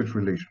develops object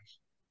relations,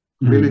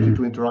 ability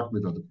to interact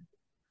with other people.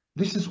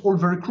 This is all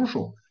very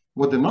crucial.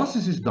 What the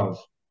narcissist does,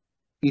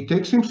 he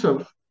takes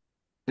himself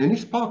and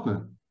his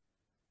partner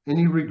and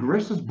he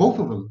regresses both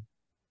of them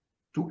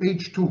to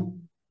age 2,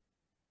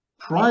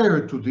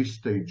 prior to this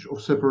stage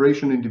of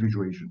separation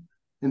individuation,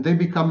 and they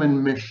become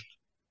enmeshed.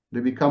 They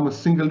become a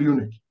single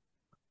unit.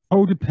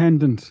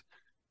 Codependent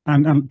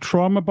and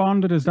trauma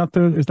bonded. Is that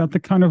the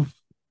kind of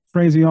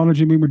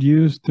phraseology we would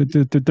use?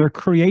 That they're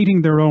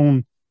creating their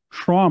own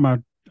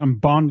trauma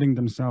and bonding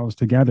themselves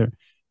together.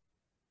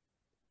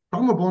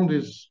 Trauma bond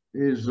is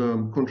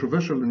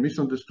controversial and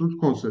misunderstood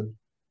concept.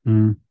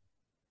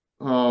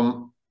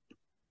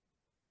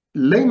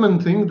 Layman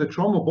thing, the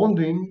trauma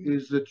bonding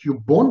is that you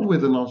bond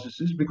with a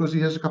narcissist because he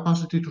has a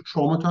capacity to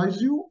traumatize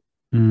you,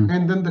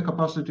 and then the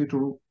capacity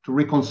to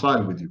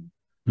reconcile with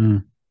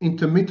you.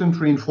 Intermittent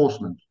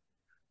reinforcement,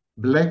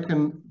 black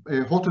and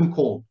hot and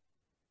cold.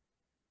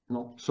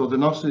 So the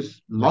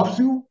narcissist loves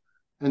you,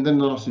 and then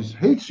the narcissist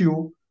hates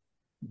you,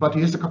 but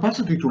he has the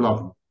capacity to love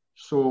you.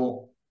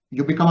 So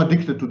you become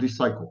addicted to this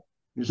cycle.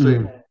 You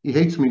say, he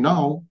hates me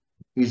now,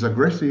 he's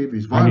aggressive,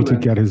 he's violent. I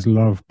need to get his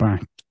love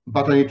back.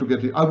 But I need to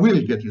get it. I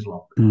will get his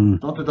love.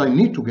 Not that I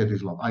need to get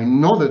his love. I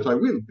know that I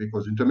will,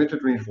 because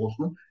intermittent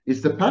reinforcement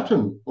is the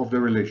pattern of the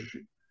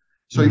relationship.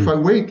 So if I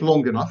wait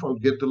long enough, I'll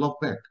get the love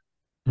back.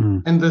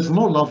 And there's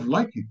no love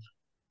like it.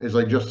 As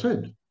I just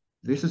said,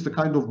 this is the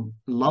kind of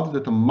love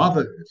that a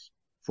mother has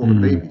for the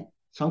baby.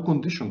 It's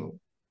unconditional.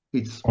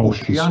 It's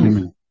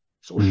oceanic.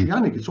 It's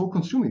oceanic. It's all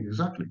consuming.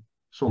 Exactly.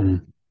 So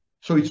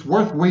it's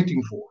worth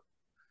waiting for.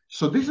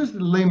 So this is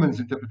the layman's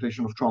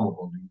interpretation of trauma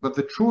bonding. But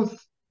the truth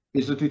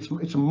is that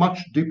it's a much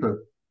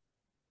deeper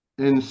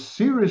and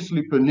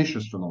seriously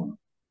pernicious phenomenon.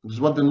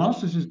 Because what the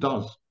narcissist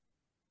does,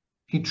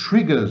 he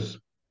triggers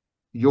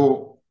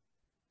your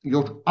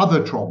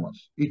other traumas.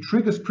 He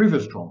triggers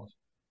previous traumas.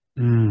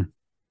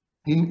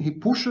 He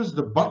pushes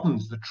the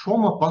buttons, the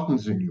trauma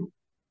buttons in you.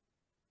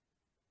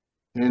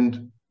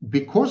 And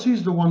because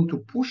he's the one to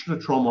push the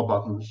trauma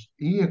buttons,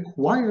 he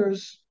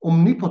acquires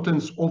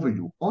omnipotence over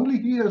you. Only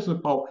he has the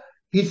power.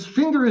 His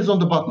finger is on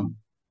the button.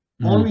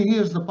 Only he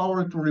has the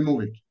power to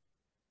remove it.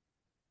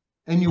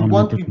 And you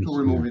want him to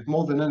remove it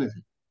more than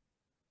anything.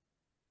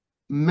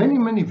 Many,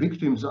 many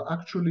victims are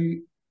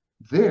actually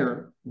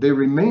there. They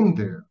remain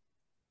there.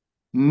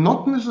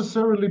 Not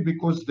necessarily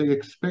because they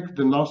expect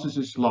the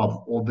narcissist's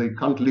love or they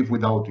can't live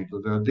without it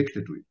or they're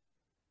addicted to it,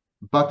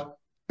 but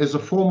as a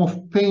form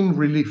of pain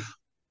relief.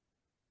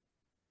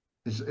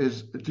 It's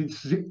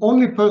the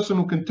only person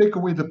who can take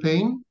away the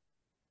pain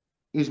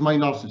is my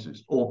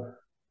narcissist. Or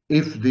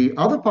if the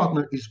other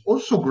partner is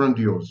also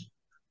grandiose,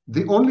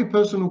 the only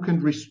person who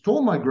can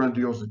restore my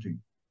grandiosity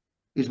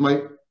is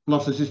my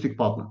narcissistic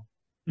partner.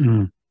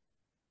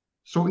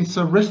 So it's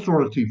a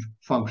restorative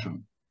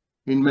function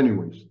in many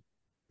ways.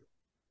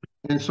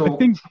 And so, I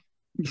think,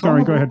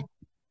 sorry, go ahead.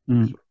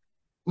 No,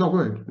 go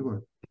ahead. Go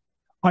ahead.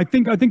 I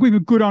think we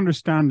have a good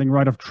understanding,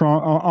 right,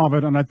 of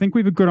it, and I think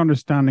we have a good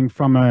understanding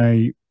from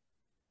a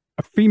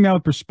female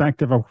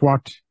perspective of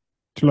what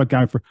to look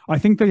out for. I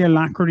think the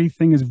alacrity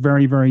thing is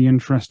very, very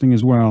interesting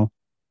as well.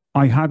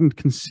 I hadn't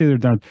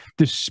considered that.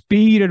 The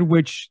speed at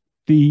which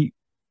the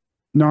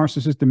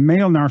narcissist, the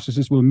male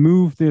narcissist, will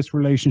move this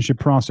relationship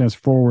process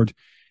forward,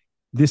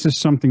 this is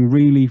something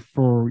really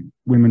for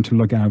women to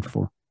look out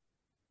for,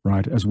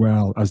 right, as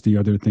well as the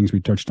other things we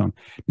touched on.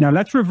 Now,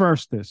 let's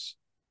reverse this,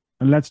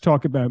 and let's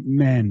talk about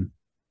men.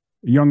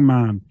 A young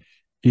man,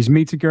 he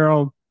meets a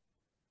girl,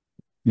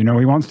 he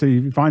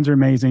finds her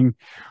amazing.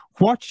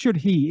 What should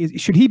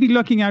he be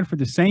looking out for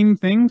the same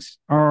things,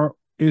 or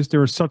is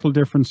there subtle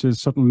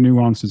differences, subtle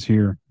nuances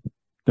here?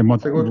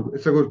 It's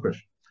a good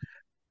question.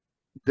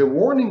 The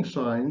warning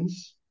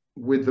signs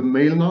with the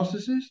male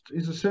narcissist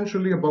is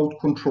essentially about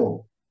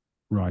control.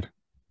 Right.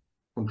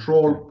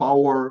 Control,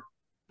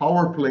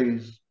 power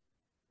plays,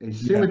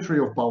 asymmetry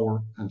of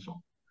power, and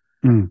so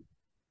on.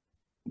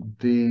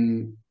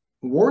 The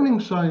warning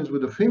signs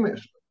with the female.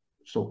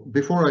 So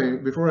before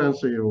I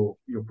answer your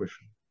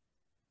question,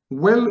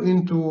 well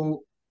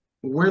into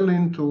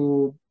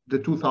the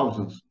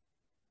 2000s,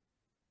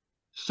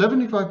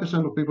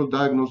 75% of people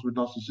diagnosed with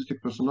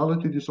narcissistic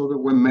personality disorder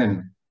were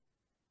men.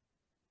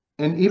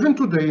 And even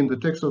today, in the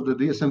text of the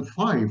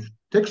DSM-5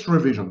 text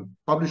revision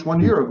published 1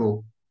 year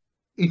ago,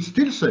 it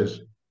still says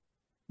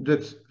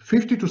that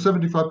 50 to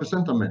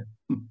 75% are men.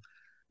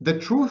 The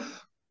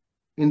truth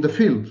in the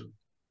field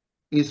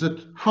is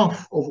that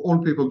half of all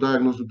people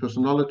diagnosed with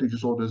personality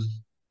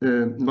disorders,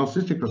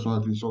 narcissistic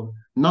personality disorder,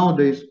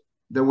 nowadays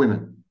they're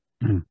women.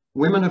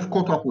 Women have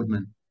caught up with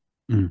men.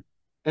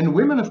 And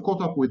women have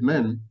caught up with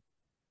men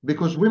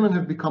because women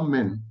have become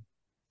men.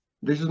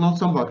 This is not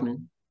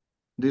Samvaknin.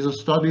 These are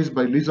studies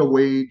by Lisa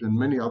Wade and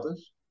many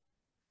others,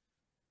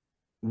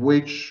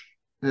 which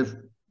have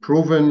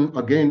proven,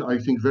 again, I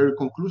think very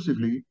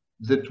conclusively,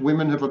 that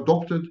women have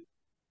adopted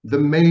the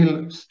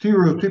male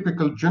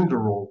stereotypical gender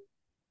role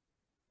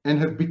and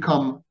have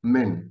become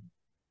men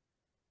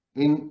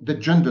in the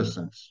gender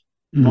sense,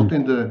 not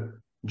in the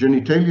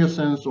genitalia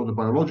sense or the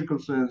biological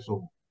sense.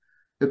 Or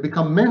they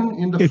become men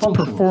in the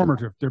functional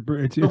performative.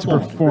 It's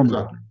performative.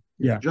 Exactly.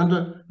 Yeah.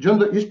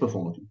 Gender is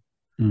performative.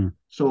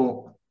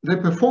 So they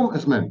perform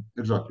as men,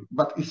 exactly.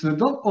 But it's they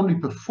don't only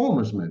perform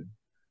as men,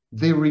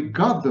 They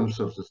regard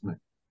themselves as men.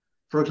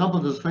 For example,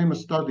 there's a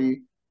famous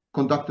study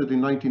conducted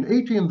in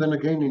 1980 and then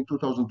again in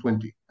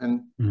 2020,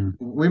 and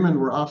women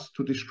were asked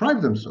to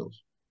describe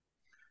themselves.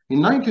 In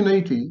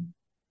 1980,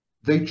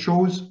 they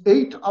chose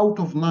 8 out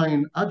of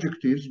 9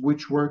 adjectives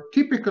which were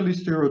typically,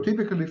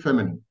 stereotypically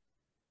feminine.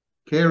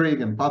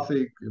 Caring,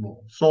 empathic,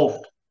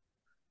 soft.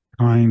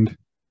 Kind.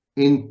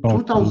 In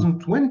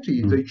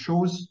 2020, they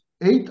chose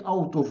 8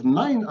 out of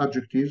 9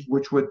 adjectives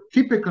which were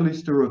typically,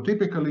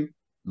 stereotypically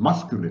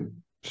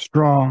masculine.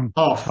 Strong,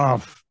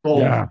 tough,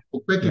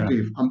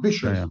 competitive,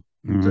 ambitious.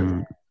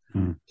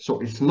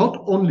 So it's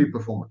not only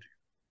performative.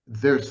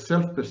 Their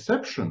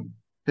self-perception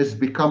has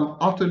become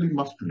utterly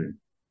masculine.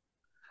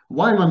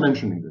 Why am I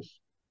mentioning this?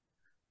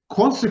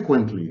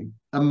 Consequently,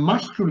 a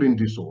masculine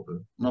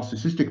disorder,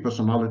 narcissistic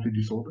personality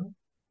disorder,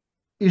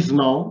 is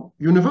now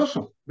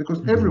universal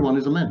because everyone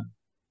is a man.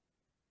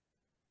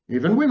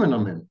 Even women are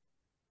men.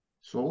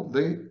 So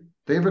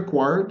they've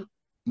acquired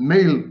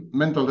male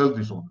mental health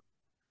disorder.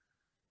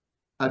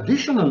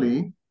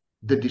 Additionally,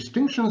 the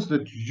distinctions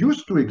that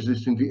used to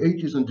exist in the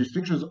 80s and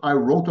distinctions I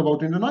wrote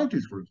about in the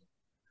 90s, for example,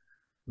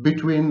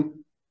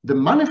 between the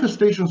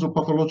manifestations of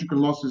pathological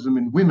narcissism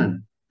in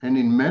women and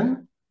in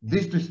men,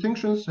 these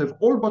distinctions have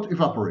all but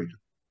evaporated.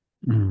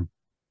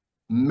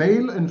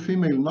 Male and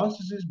female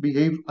narcissists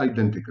behave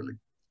identically,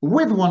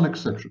 with one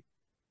exception.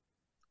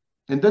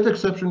 And that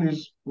exception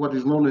is what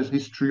is known as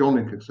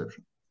histrionic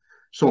exception.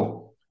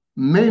 So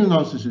male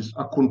narcissists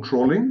are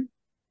controlling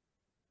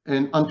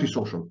and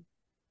antisocial.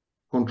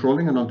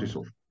 Controlling and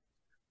antisocial.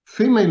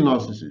 Female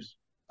narcissists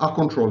are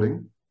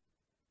controlling,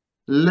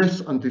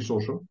 less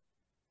antisocial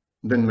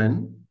than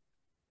men,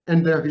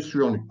 and they're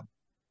histrionic.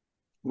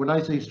 When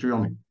I say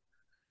histrionic,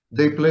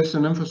 they place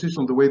an emphasis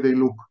on the way they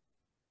look,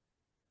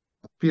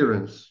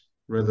 appearance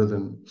rather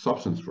than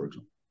substance, for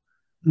example.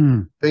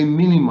 They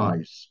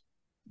minimize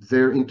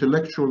their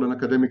intellectual and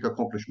academic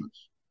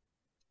accomplishments.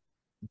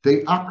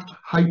 They act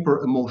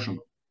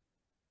hyper-emotional,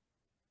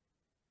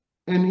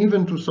 and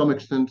even to some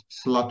extent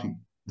slutty,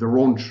 the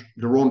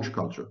raunch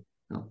culture.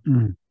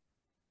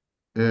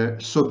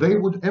 So they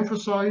would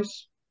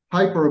emphasize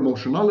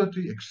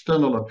hyper-emotionality,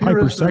 external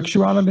appearances.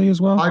 Hypersexuality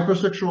as well?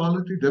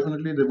 Hypersexuality,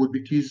 definitely. They would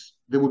be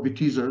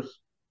teasers.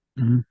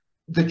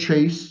 The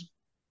chase,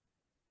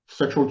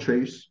 sexual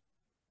chase,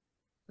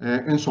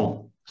 and so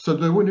on. So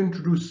they would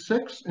introduce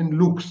sex and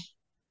looks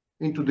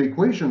into the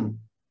equation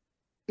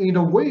in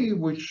a way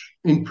which,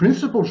 in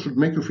principle, should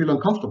make you feel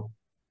uncomfortable.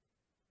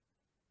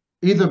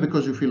 Either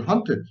because you feel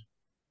hunted,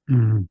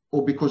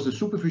 or because the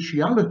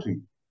superficiality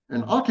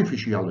and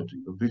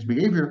artificiality of this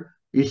behavior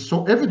is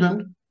so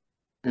evident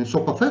and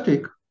so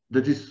pathetic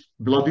that it's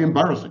bloody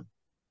embarrassing.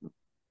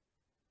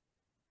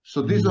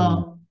 So these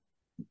are,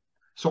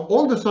 so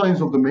all the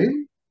signs of the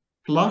male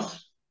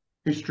plus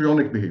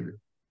histrionic behavior.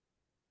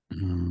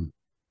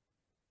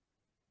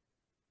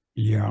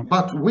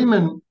 But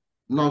women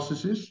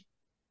narcissists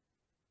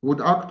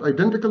would act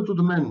identical to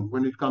the men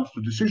when it comes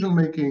to decision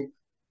making,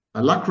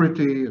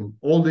 alacrity, and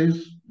all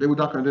this. They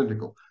would act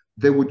identical.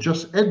 They would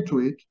just add to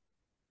it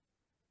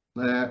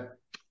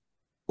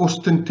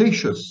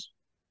ostentatious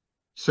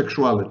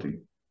sexuality.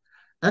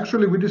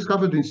 Actually, we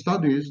discovered in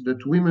studies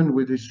that women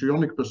with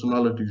histrionic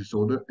personality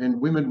disorder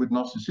and women with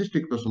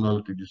narcissistic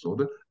personality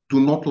disorder do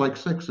not like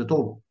sex at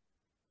all.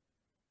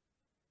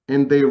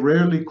 And they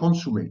rarely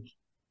consummate.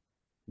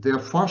 They are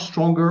far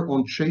stronger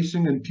on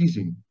chasing and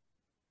teasing.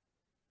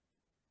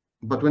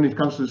 But when it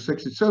comes to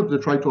sex itself, they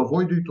try to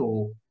avoid it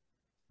or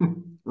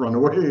run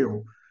away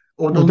or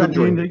don't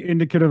enjoy it. Would that be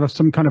indicative of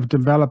some kind of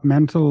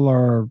developmental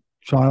or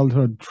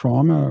childhood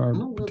trauma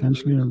or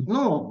potentially?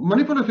 No,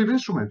 manipulative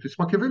instrument. It's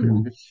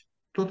Machiavellian. It's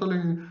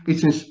totally,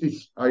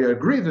 I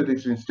agree that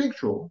it's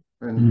instinctual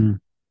and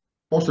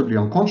possibly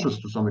unconscious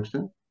to some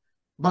extent,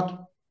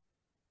 but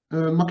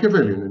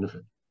Machiavellian in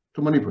effect,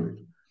 to manipulate.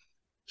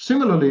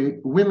 Similarly,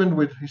 women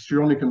with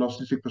histrionic and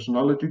narcissistic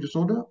personality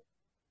disorder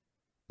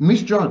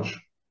misjudge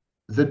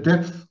the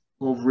depth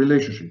of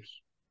relationships.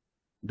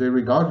 They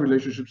regard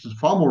relationships as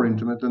far more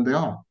intimate than they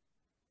are.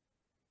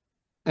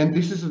 And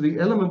this is the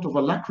element of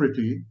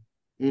alacrity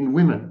in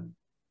women.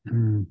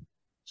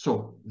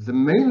 So the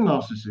male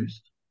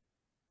narcissist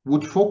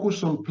would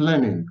focus on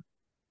planning.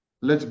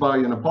 Let's buy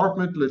an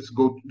apartment, let's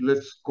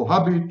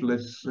cohabit,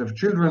 let's have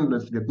children,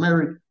 let's get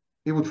married.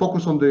 He would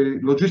focus on the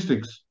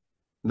logistics,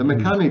 the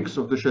mechanics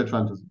of the shared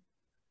fantasy.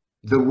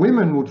 The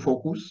women would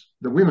focus,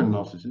 the women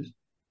narcissists,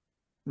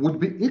 would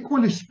be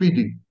equally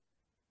speedy,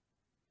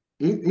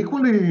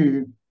 equal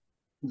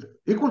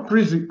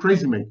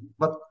crazy making,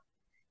 but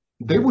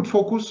they would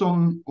focus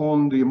on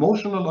the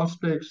emotional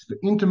aspects, the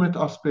intimate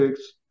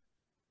aspects,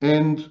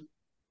 and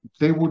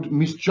they would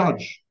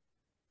misjudge.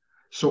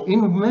 So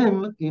in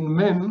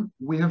men,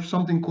 we have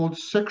something called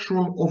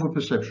sexual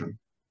overperception.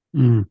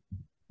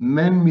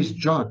 Men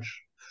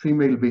misjudge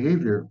female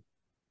behavior,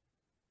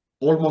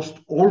 almost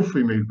all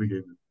female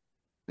behavior,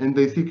 and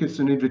they think it's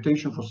an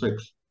invitation for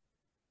sex.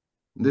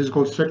 This is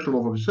called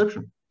sexual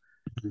overperception.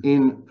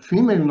 In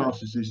female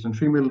narcissists and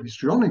female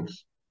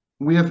histrionics,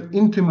 we have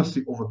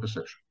intimacy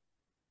overperception.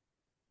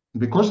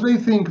 Because they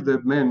think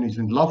that man is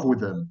in love with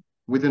them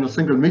within a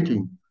single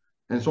meeting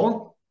and so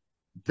on,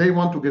 they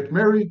want to get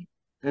married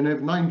and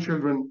have 9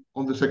 children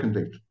on the second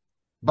date,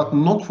 but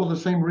not for the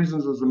same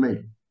reasons as the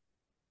male.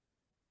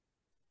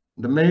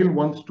 The male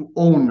wants to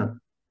own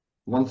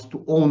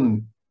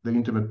the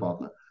intimate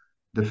partner.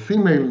 The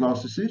female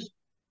narcissist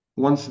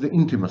wants the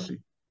intimacy,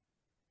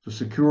 to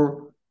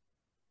secure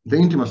the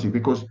intimacy,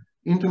 because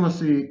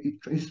intimacy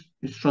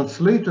is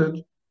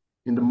translated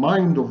in the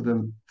mind of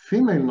the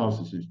female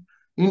narcissist.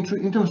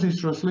 Intimacy is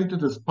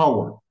translated as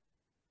power,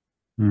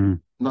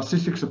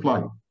 narcissistic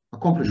supply,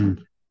 accomplishment.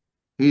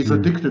 He is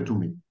addicted to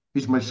me.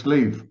 He's my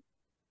slave.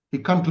 He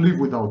can't live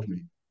without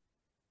me.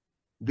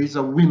 These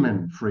are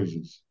women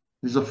phrases.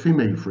 These are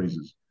female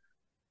phrases.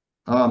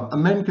 A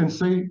man can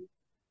say,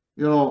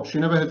 you know, she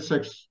never had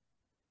sex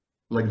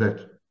like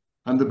that.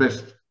 I'm the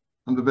best.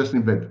 I'm the best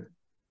in bed.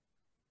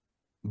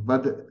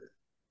 But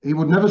he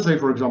would never say,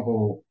 for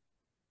example,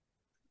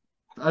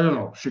 I don't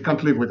know, she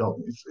can't live without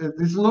me.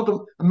 It's not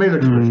a male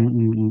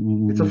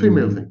expression. It's a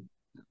female thing.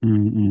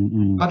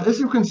 But as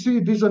you can see,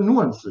 these are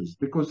nuances,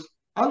 because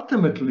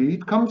ultimately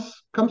it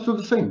comes to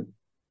the same.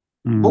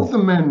 Both the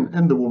man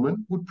and the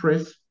woman would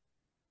press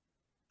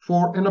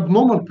for an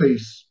abnormal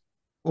pace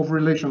of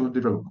relational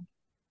development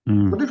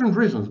for different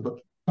reasons, but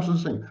it comes to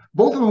the same.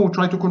 Both of them would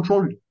try to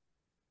control you.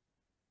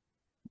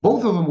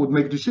 Both of them would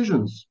make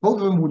decisions. Both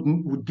of them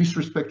would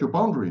disrespect your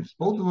boundaries.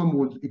 Both of them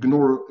would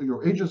ignore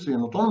your agency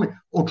and autonomy,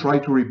 or try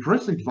to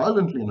repress it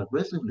violently and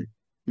aggressively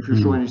if you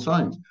show any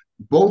signs.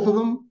 Both of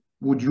them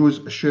would use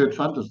a shared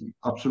fantasy,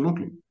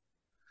 absolutely.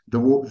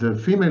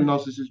 The female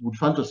narcissist would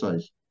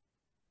fantasize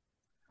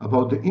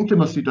about the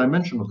intimacy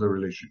dimension of the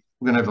relationship.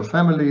 We're going to have a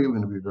family, we're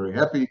going to be very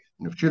happy,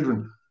 and have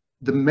children.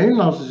 The male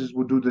narcissist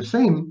would do the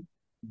same,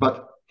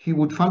 but he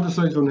would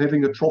fantasize on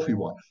having a trophy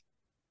wife,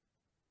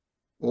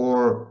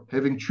 or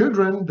having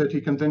children that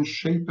he can then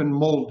shape and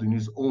mold in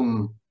his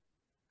own,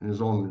 you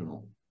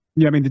know.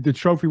 Yeah, I mean, the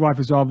trophy wife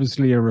is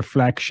obviously a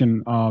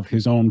reflection of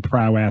his own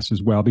prowess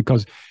as well,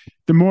 because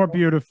the more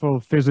beautiful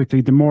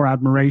physically, the more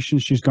admiration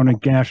she's going to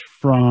get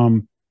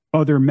from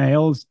other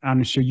males.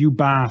 And so you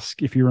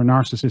bask, if you're a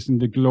narcissist, in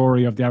the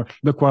glory of the,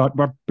 look what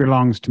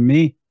belongs to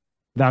me,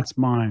 that's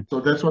mine.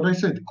 So that's what I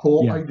said,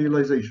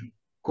 co-idealization.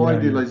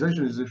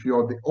 Co-idealization is if you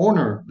are the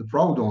owner, the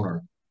proud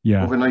owner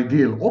of an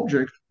ideal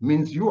object,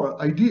 means you are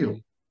ideal.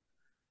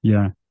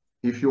 Yeah.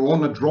 If you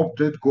own a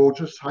drop-dead,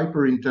 gorgeous,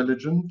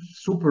 hyper-intelligent,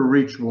 super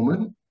rich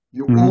woman,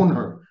 you own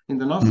her. In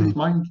the narcissist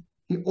mind,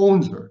 he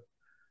owns her.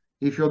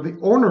 If you're the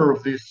owner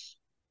of this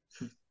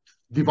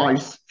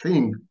device,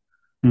 thing,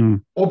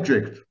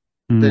 object,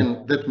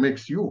 then that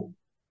makes you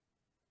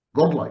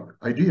godlike,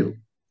 ideal.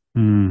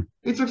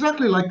 It's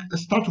exactly like a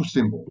status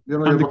symbol. You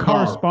know, and the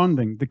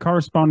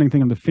corresponding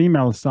thing on the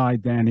female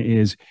side then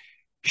is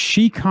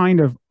she kind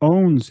of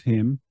owns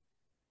him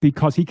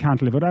because he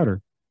can't live without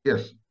her.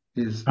 Yes,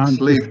 he's a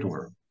slave to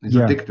her. He's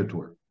addicted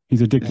to her.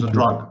 He's addicted to her. He's a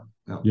drug.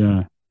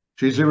 Yeah.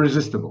 She's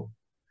irresistible.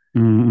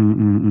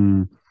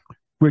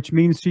 Which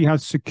means she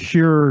has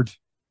secured,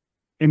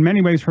 in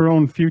many ways, her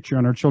own future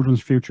and her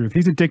children's future. If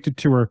he's addicted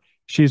to her,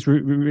 she's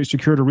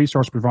secured a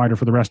resource provider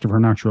for the rest of her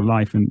natural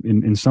life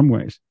in some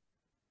ways.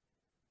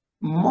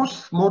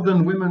 Most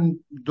modern women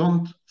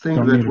don't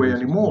think that way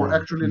anymore.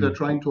 Actually, they're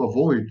trying to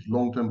avoid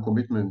long-term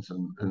commitments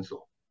and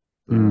so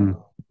on.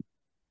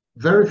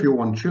 Very few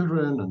want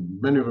children,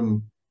 and many of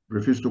them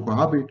refuse to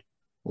cohabit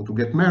or to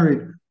get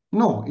married.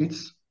 No,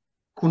 it's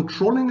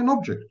controlling an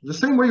object. The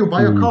same way you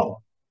buy a car.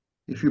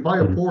 If you buy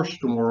a Porsche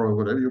tomorrow or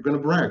whatever, you're going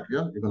to brag,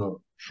 you're going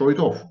to show it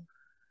off.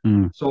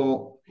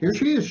 So here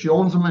she is, she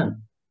owns a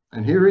man.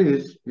 And here he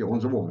is, he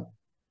owns a woman.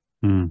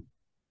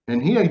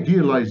 And he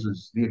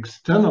idealizes the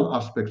external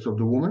aspects of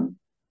the woman,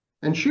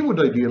 and she would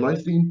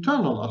idealize the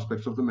internal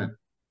aspects of the man.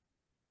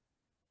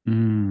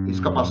 His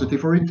capacity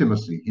for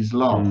intimacy, his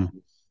love.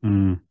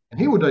 And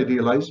he would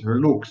idealize her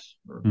looks.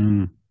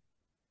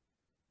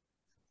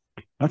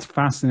 That's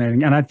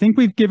fascinating. And I think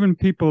we've given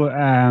people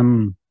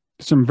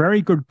some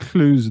very good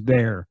clues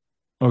there,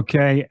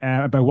 okay,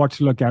 about what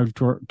to look out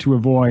for to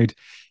avoid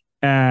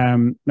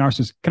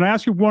narcissists. Can I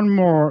ask you one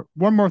more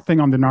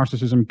thing on the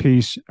narcissism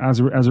piece as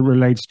it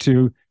relates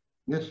to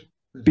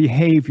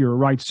behavior,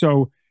 right?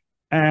 So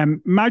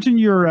imagine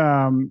you're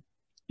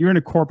in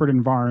a corporate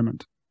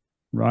environment,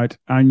 right?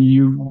 And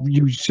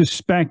you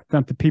suspect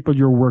that the people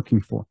you're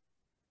working for,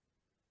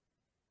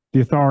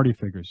 the authority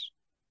figures,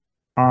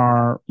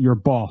 are your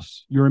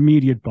boss, your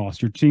immediate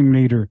boss, your team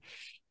leader.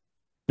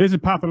 There's a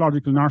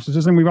pathological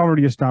narcissism. We've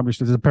already established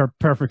there's a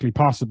perfectly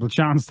possible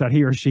chance that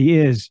he or she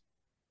is.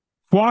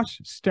 What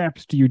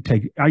steps do you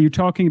take? Are you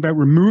talking about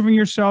removing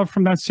yourself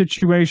from that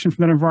situation,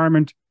 from that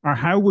environment? Or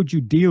how would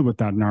you deal with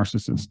that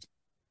narcissist?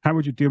 How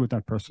would you deal with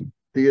that person?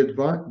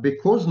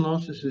 Because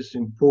narcissists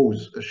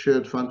impose a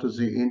shared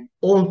fantasy in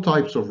all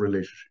types of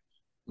relationships,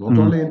 not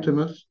only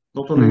intimate,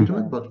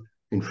 but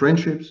in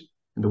friendships,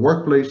 in the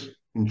workplace,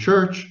 in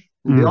church,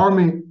 in the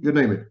army, you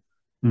name it.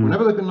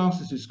 Whenever the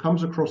narcissist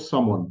comes across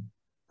someone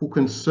who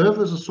can serve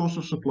as a source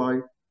of supply,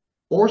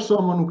 or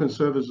someone who can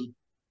serve as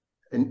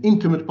an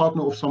intimate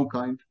partner of some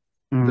kind,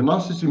 The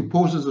narcissist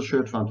imposes a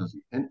shared fantasy.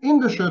 And in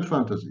the shared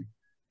fantasy,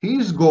 he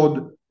is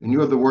God and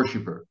you are the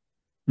worshipper.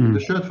 In the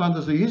shared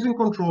fantasy, he's in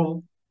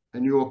control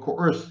and you are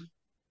coerced.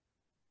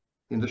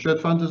 In the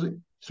shared fantasy.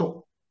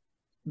 So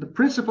the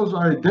principles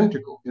are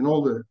identical in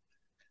all the.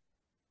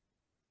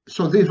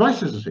 So the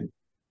advice is the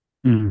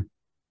same.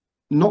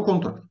 No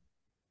contact.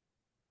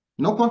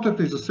 No contact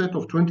is a set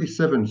of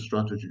 27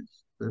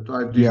 strategies that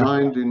I've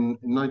designed in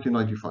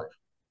 1995.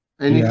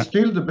 And it's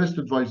still the best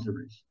advice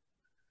there is.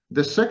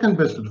 The second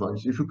best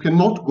advice, if you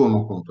cannot go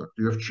no contact,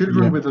 you have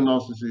children with a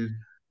narcissist,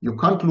 you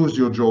can't lose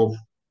your job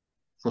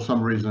for some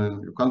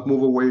reason, you can't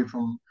move away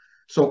from.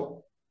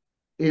 So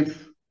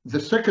if the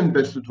second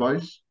best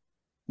advice,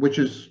 which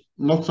is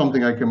not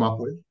something I came up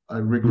with, I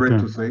regret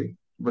to say,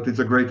 but it's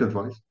a great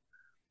advice,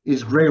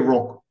 is gray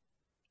rock.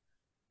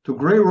 To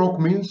gray rock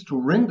means to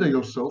render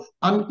yourself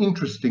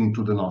uninteresting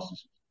to the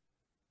narcissist.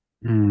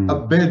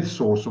 A bad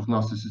source of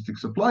narcissistic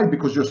supply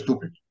because you're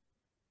stupid.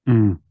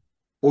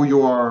 Or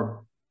you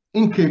are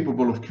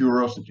incapable of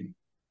curiosity.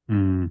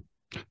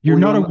 You're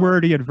not a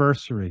worthy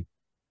adversary.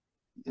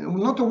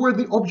 Not a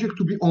worthy object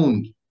to be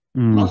owned.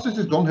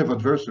 Narcissists don't have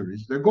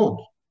adversaries, they're God.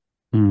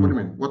 What do you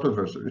mean? What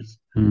adversaries?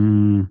 They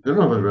don't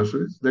have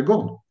adversaries, they're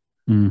God.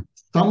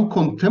 Some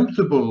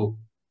contemptible,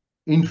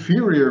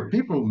 inferior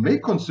people may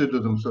consider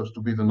themselves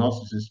to be the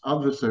narcissist's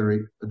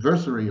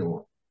adversary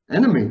or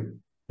enemy,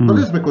 but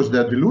that's because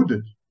they're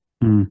deluded.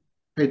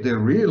 Had they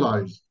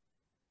realized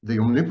the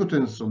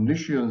omnipotence,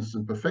 omniscience,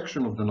 and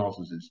perfection of the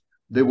narcissist,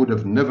 they would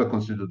have never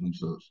considered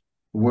themselves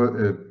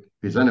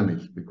his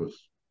enemies, because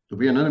to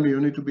be an enemy, you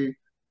need to be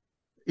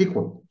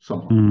equal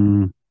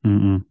somehow.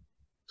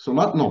 So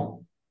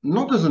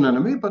not as an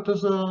enemy, but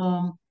as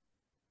an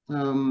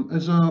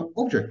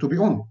object to be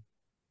owned.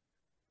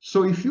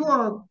 So if you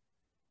are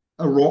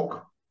a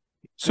rock,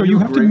 so you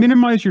have to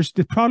minimize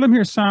the problem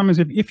here, Sam, is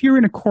if you're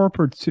in a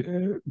corporate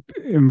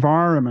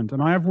environment,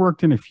 and I have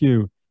worked in a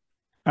few,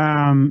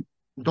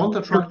 don't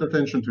attract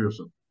attention to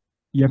yourself.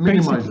 Yeah,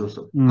 minimize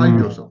yourself. Hide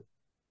yourself.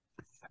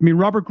 I mean,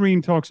 Robert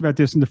Greene talks about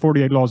this in the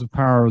 48 Laws of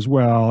Power as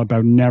well,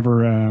 about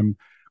never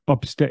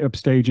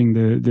upstaging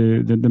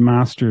the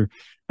master.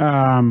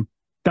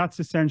 That's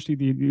essentially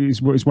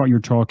is what you're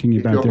talking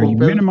about there. You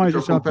minimize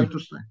yourself. If you're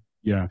compelled to stay.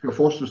 Yeah. If you're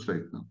forced to stay.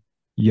 No.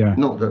 Yeah.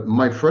 No,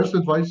 my first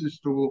advice is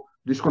to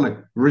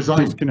disconnect.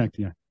 Resign. Disconnect,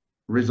 yeah.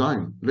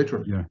 Resign,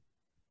 literally. Yeah.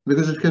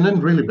 Because it can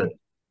end really badly.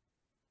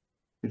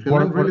 It can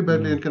end really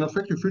badly and can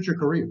affect your future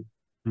career.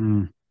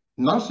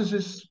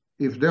 Narcissists,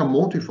 if they are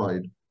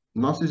mortified,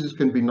 narcissists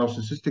can be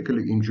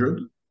narcissistically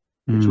injured.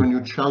 It's when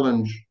you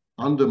challenge,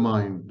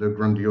 undermine their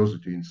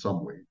grandiosity in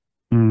some way,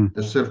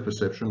 their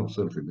self-perception or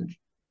self-image.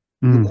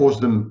 You cause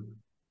them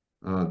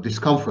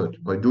discomfort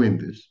by doing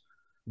this.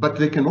 But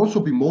they can also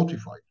be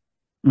mortified.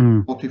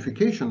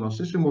 Mortification,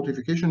 narcissistic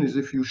mortification, is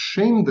if you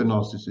shame the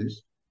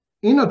narcissist,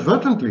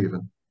 inadvertently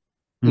even,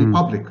 in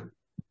public.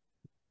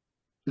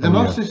 The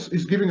narcissist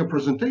is giving a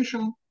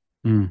presentation,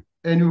 and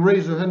you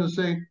raise your hand and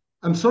say,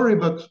 I'm sorry,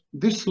 but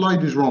this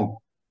slide is wrong.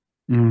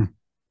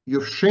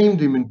 You've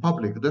shamed him in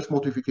public. That's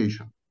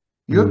mortification.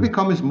 You have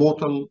become his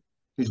mortal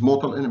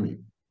enemy.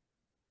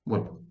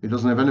 Well, he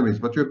doesn't have enemies,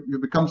 but you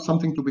become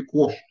something to be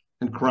quashed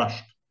and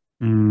crushed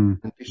and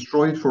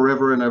destroyed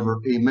forever and ever.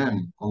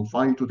 Amen.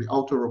 Confined to the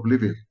outer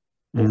oblivion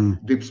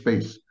of deep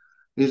space.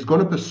 He's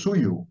going to pursue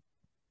you.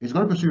 He's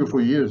going to pursue you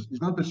for years. He's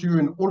going to pursue you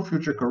in all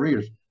future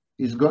careers.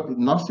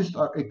 Narcissists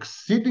are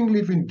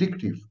exceedingly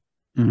vindictive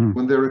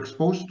when they're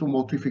exposed to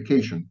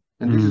mortification.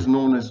 And this is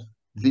known as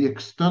the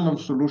external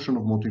solution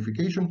of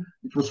mortification.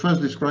 It was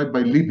first described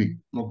by Libby,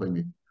 not by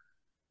me,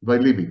 by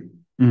Libby.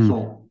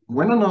 So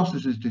when a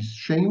narcissist is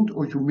shamed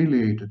or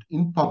humiliated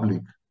in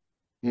public,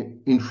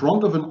 in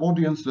front of an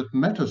audience that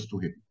matters to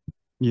him,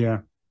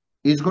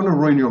 he's going to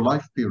ruin your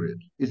life, period.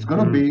 He's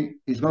going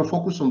to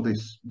focus on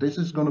this. This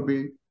is going to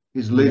be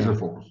his laser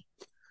focus.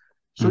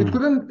 So it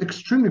could end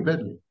extremely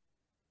badly.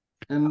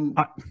 And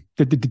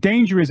the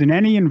danger is in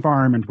any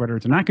environment, whether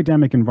it's an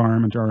academic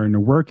environment or in a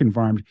work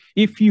environment,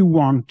 if you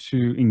want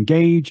to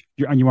engage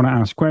and you want to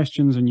ask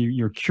questions and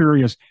you're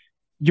curious,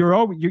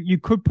 you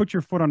could put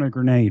your foot on a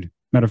grenade,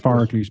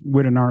 metaphorically,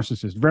 with a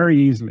narcissist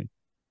very easily.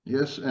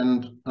 Yes,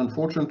 and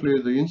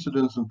unfortunately, the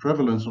incidence and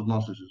prevalence of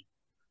narcissism,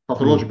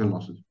 pathological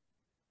narcissism,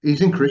 is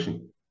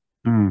increasing.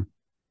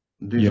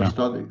 These are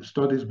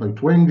studies by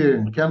Twenge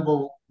and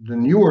Campbell. The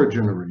newer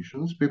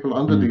generations, people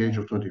under the age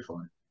of 25,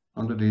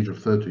 under the age of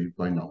 30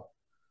 by now,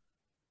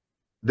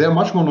 they're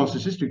much more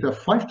narcissistic. They're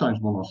 5 times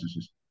more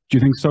narcissistic. Do you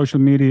think social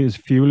media is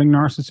fueling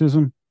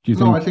narcissism?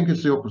 No, I think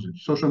it's the opposite.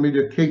 Social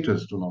media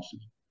caters to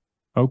narcissism.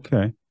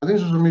 Okay. I think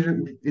social media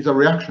is a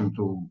reaction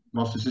to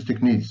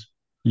narcissistic needs.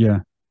 Yeah.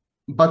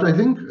 But I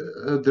think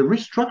the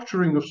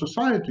restructuring of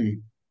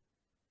society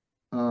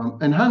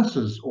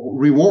enhances or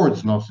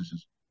rewards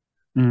narcissism.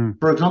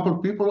 For example,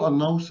 people are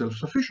now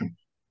self-sufficient.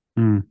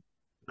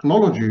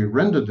 Technology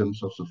rendered them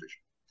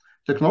self-sufficient.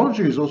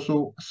 Technology is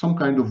also some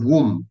kind of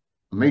womb,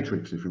 a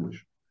matrix, if you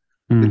wish,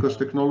 because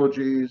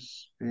technology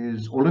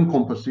is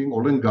all-encompassing,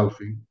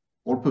 all-engulfing,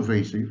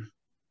 all-pervasive,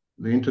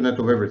 the internet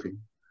of everything.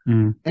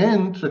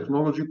 And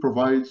technology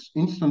provides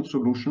instant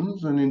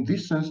solutions. And in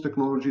this sense,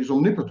 technology is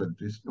omnipotent,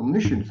 is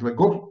omniscient. It's like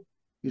God,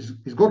 is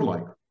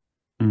godlike.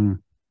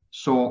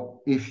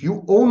 So if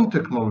you own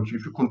technology,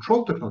 if you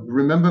control technology,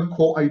 remember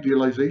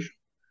co-idealization.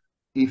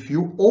 If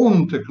you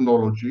own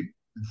technology,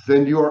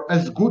 then you are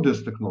as good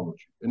as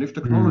technology. And if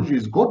technology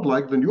is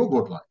godlike, then you're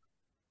godlike.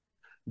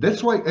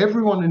 That's why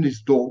everyone and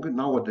his dog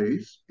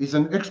nowadays is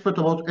an expert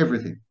about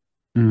everything.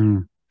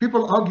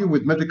 People argue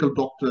with medical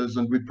doctors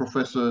and with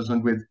professors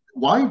and with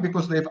why?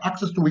 Because they have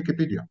access to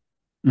Wikipedia.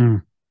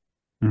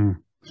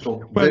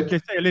 So well, they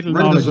say a little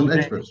knowledge is a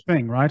dangerous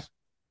thing, right?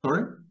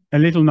 Sorry? A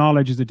little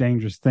knowledge is a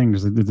dangerous thing.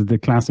 Is the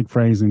classic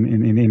phrase in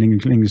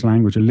English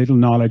language. A little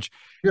knowledge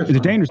is a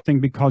dangerous thing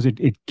because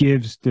it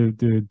gives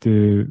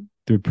the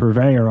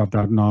purveyor of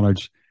that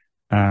knowledge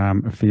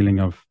a feeling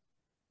of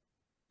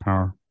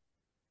power.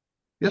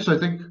 Yes, I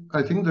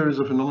think there is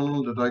a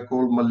phenomenon that I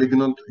call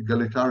malignant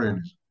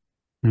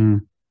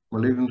egalitarianism.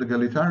 Malignant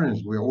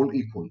egalitarianism. We're all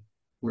equal.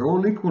 We're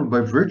all equal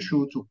by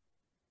virtue to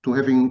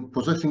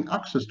possessing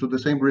access to the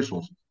same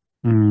resources.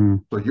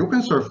 So you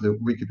can surf the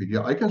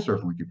Wikipedia, I can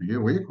surf Wikipedia,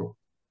 we're equal.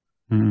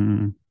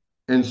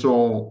 And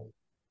so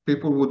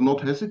people would not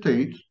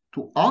hesitate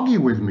to argue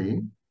with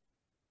me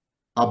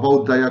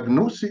about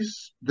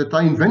diagnosis that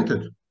I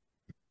invented.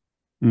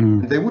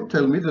 And they would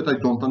tell me that I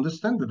don't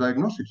understand the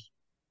diagnosis.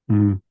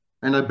 And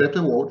I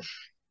better watch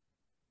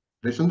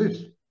this and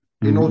this.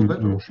 He knows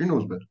better, or she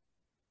knows better.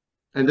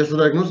 And that's the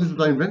diagnosis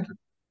that I invented.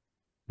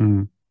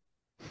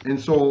 And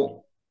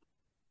so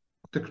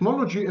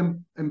technology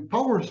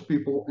empowers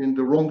people in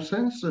the wrong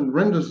sense and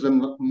renders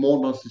them more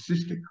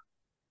narcissistic.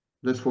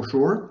 That's for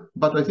sure.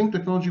 But I think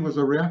technology was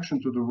a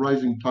reaction to the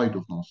rising tide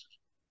of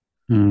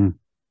narcissism.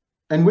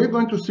 And we're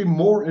going to see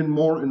more and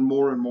more and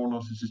more and more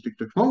narcissistic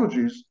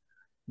technologies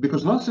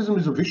because narcissism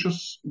is a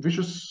vicious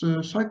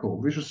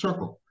cycle, vicious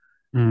circle.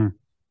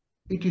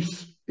 It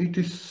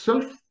is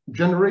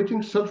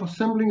self-generating,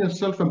 self-assembling, and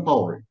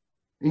self-empowering.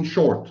 In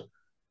short,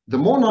 the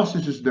more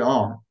narcissists there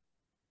are,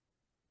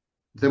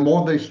 the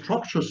more they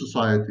structure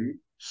society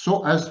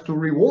so as to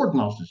reward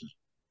narcissism.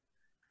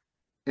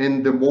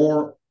 And the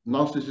more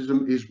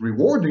narcissism is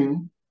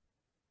rewarding,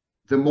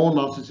 the more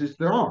narcissists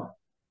there are.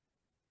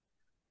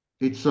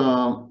 It's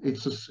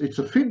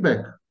a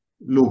feedback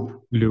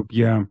loop.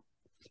 Yeah.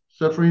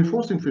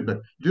 Self-reinforcing feedback.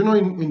 Do you know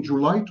in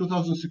July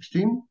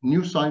 2016,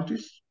 New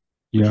Scientist,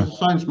 which is a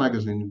science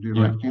magazine in the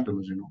United Kingdom,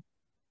 as you know,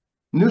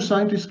 New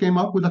Scientist came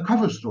up with a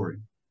cover story,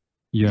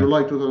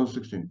 July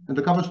 2016. And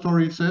the cover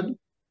story said,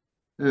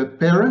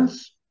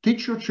 parents,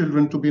 teach your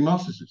children to be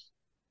narcissists.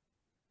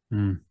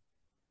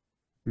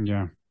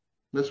 Yeah.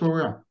 That's where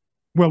we are.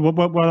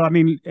 Well, I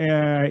mean,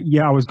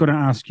 I was going to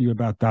ask you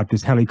about that,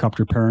 this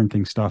helicopter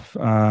parenting stuff,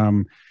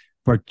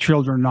 where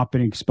children are not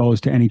being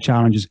exposed to any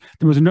challenges.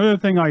 There was another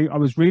thing I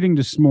was reading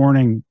this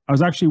morning. I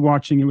was actually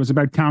watching, it was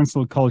about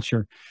cancel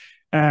culture.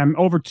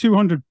 Over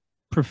 200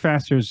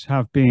 professors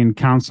have been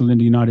canceled in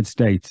the United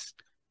States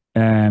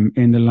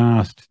in the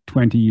last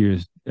 20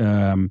 years.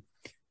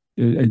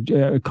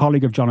 A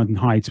colleague of Jonathan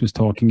Haidt's was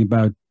talking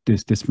about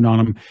this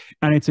phenomenon,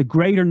 and it's a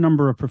greater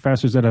number of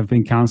professors that have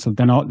been cancelled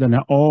than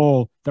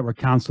all that were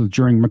cancelled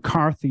during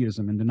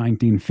McCarthyism in the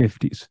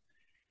 1950s.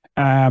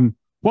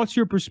 What's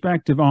your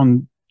perspective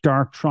on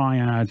dark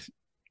triad,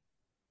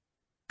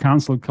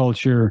 cancel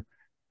culture,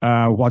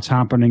 what's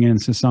happening in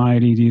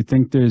society? Do you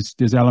think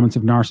there's elements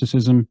of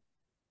narcissism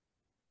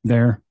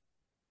there?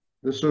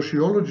 The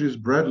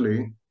sociologist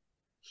Bradley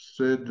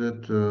said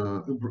that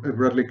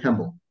Bradley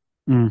Campbell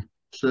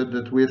said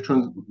that we have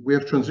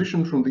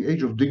transitioned from the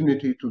age of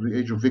dignity to the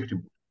age of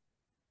victimhood.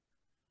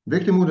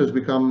 Victimhood has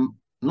become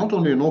not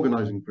only an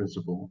organizing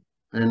principle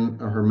and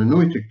a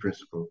hermeneutic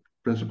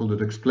principle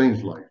that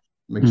explains life,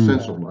 makes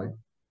sense of life,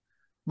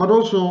 but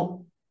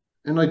also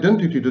an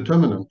identity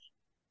determinant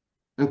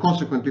and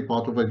consequently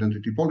part of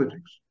identity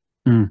politics.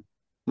 Now,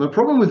 the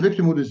problem with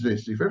victimhood is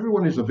this: if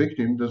everyone is a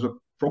victim, there's a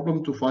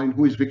problem to find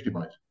who is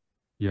victimized.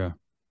 Yeah.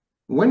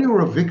 When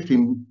you're a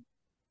victim,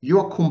 you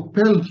are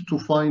compelled to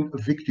find a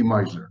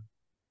victimizer.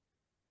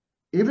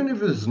 Even if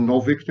there's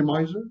no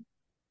victimizer,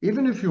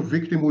 even if your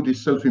victimhood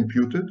is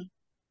self-imputed,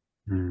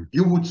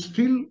 you would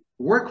still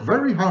work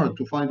very hard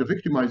to find a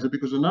victimizer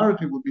because the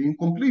narrative would be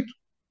incomplete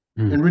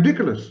and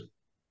ridiculous,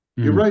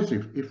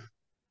 derisive,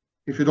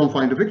 if you don't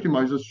find a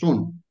victimizer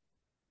soon.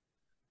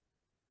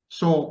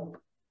 So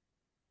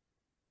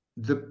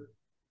the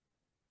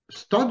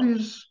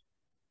studies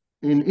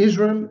in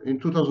Israel in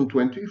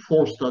 2020,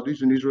 4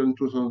 studies in Israel in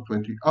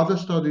 2020, other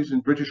studies in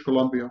British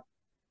Columbia,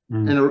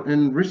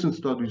 and recent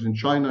studies in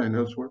China and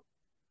elsewhere,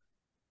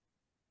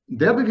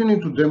 they're beginning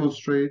to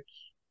demonstrate,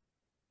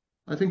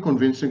 I think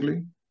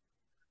convincingly,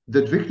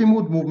 that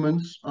victimhood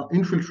movements are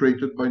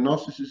infiltrated by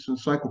narcissists and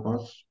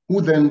psychopaths who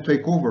then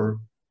take over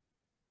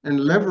and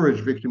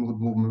leverage victimhood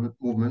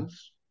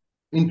movements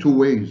in 2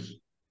 ways.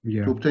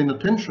 To obtain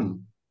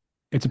attention.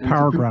 It's a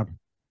power grab.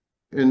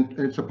 And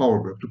it's a power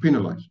grab, to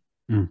penalize.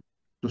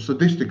 To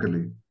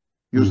sadistically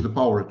use the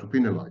power to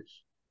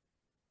penalize.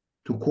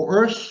 To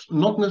coerce,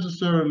 not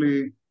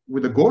necessarily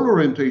with a goal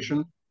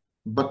orientation,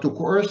 but to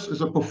coerce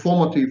is a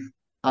performative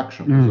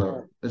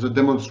action, as a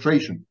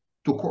demonstration,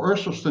 to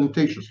coerce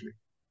ostentatiously.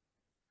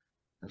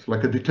 It's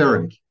like a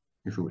deterrent,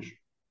 if you wish.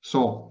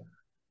 So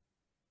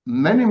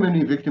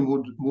many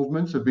victimhood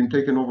movements have been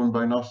taken over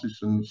by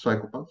narcissists and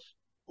psychopaths.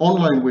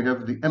 Online, we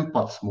have the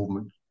empaths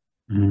movement.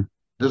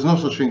 There's no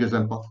such thing as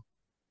empath.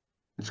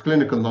 It's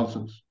clinical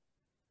nonsense.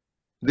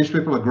 These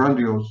people are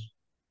grandiose.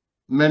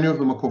 Many of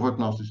them are covert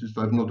narcissists,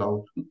 I have no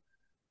doubt.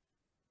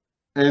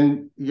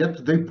 And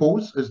yet they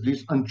pose as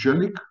these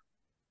angelic,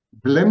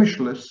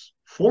 blemishless,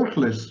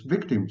 faultless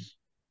victims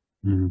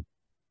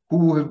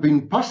who have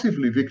been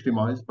passively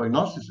victimized by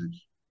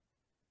narcissists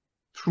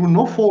through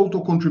no fault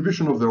or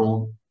contribution of their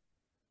own.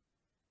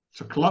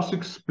 It's a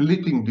classic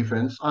splitting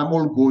defense. I'm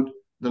all good,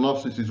 the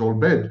narcissist is all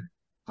bad.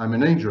 I'm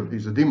an angel,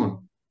 he's a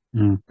demon.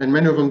 And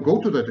many of them go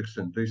to that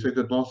extent. They say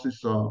that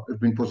narcissists have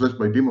been possessed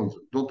by demons.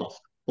 Don't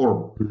ask.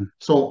 Horrible.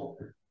 So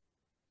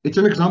it's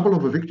an example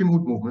of a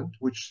victimhood movement,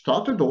 which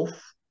started off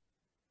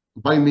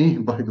by me,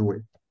 by the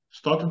way,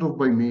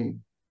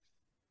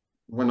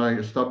 when I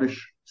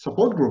established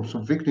support groups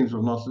of victims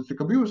of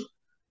narcissistic abuse,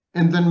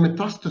 and then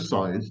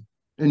metastasized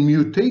and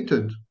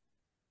mutated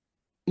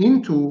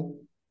into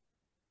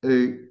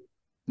a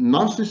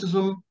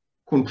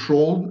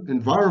narcissism-controlled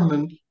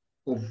environment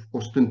of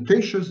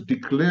ostentatious,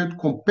 declared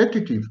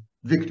competitive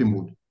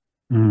victimhood,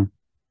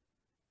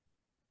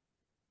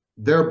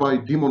 thereby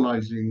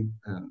demonizing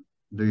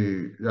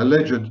the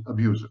alleged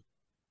abuser.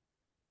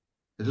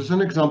 This is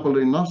an example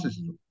in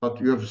narcissism, but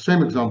you have the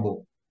same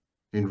example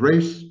in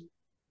race,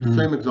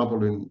 same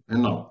example in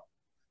now.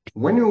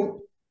 When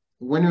you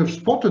have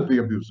spotted the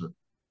abuser,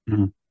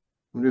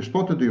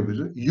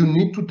 you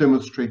need to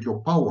demonstrate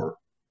your power.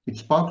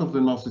 It's part of the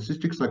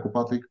narcissistic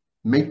psychopathic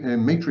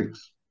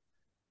matrix,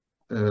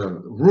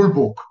 rule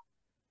book.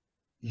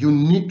 You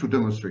need to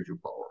demonstrate your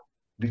power.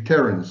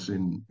 Deterrence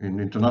in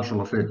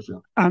international affairs.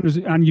 Yeah.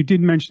 And you did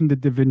mention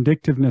the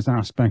vindictiveness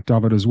aspect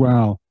of it as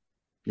well.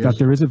 Yes. That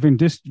there is a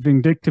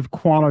vindictive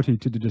quality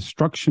to the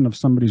destruction of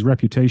somebody's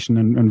reputation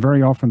and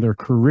very often their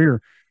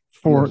career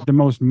for the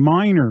most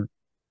minor,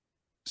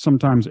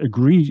 sometimes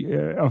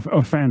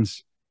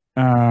offense.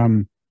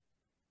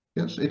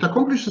 Yes, it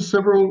accomplishes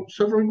several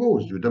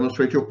goals. You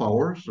demonstrate your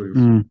power, so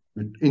you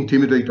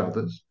intimidate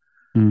others.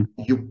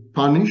 You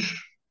punish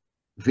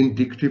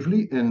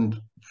vindictively and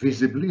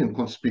visibly and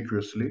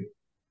conspicuously,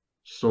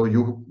 so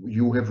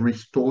you have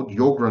restored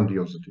your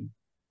grandiosity.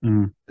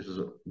 This is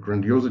a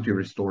grandiosity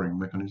restoring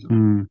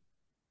mechanism.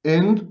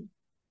 And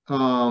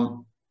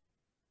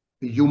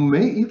you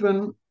may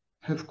even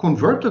have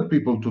converted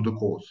people to the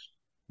cause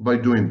by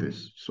doing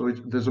this. So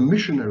there's a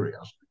missionary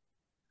aspect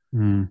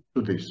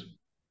to this.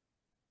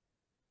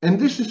 And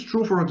this is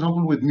true, for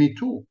example, with Me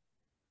Too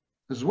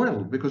as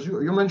well, because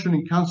you're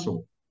mentioning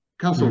cancel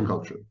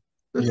culture.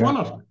 That's one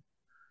aspect.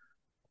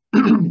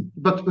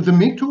 But the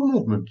Me Too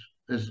movement,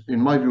 in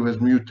my view, has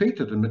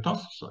mutated and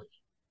metastasized.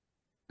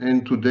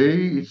 And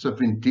today it's a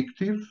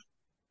vindictive,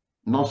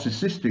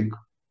 narcissistic,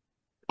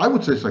 I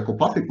would say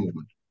psychopathic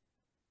movement.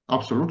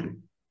 Absolutely.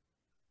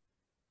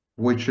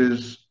 Which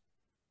is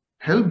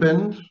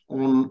hell-bent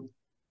on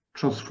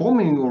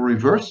transforming or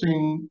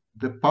reversing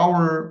the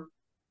power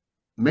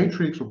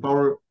matrix or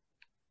power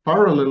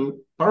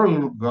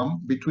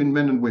parallelogram between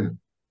men and women.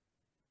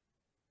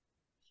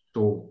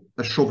 So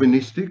a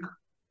chauvinistic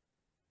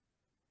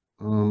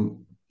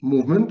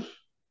movement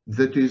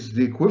that is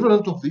the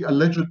equivalent of the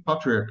alleged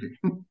patriarchy.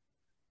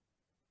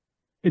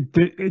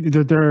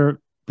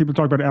 People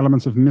talk about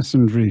elements of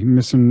misandry.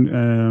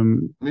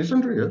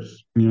 Misandry,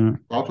 yes. Yeah.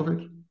 Part of it,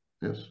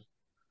 yes.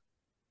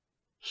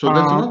 So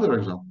that's another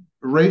example.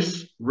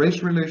 Race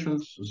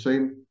relations, the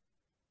same.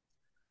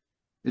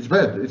 It's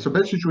bad. It's a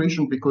bad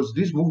situation because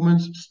these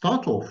movements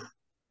start off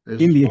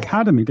in the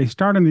academy. They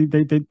start in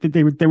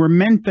they were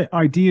meant, the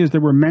ideas they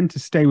were meant to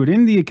stay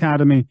within the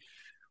academy.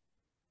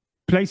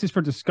 Places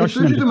for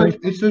discussion.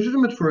 It's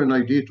legitimate for an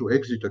idea to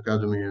exit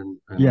academy and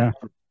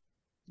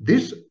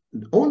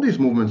all these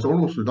movements,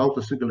 almost without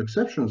a single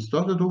exception,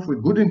 started off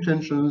with good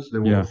intentions. They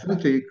were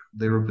authentic.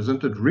 They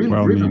represented real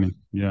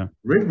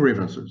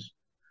grievances.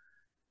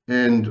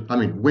 And I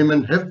mean,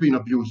 women have been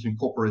abused in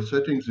corporate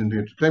settings, in the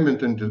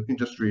entertainment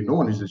industry. No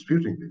one is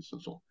disputing this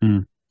and so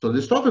on. So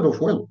they started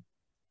off well.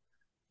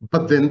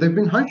 But then they've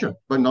been hijacked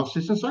by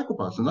narcissists and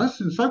psychopaths. And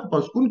narcissists and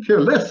psychopaths couldn't care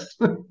less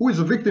who is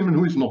a victim and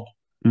who is not,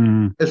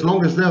 as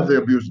long as they are the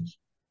abusers.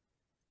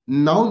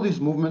 Now these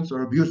movements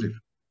are abusive.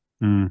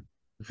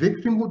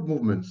 Victimhood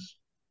movements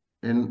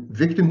and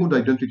victimhood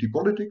identity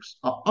politics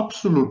are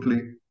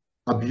absolutely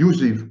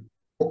abusive,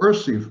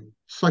 coercive,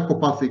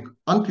 psychopathic,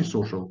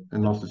 antisocial,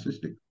 and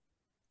narcissistic.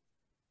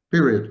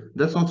 Period.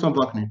 That's not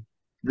Samvakni.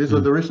 These are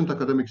the recent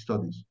academic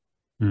studies.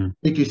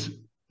 It is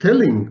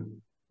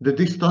telling that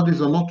these studies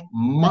are not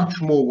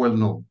much more well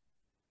known.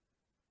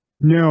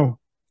 No,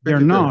 they're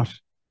not.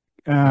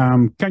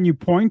 Can you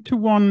point to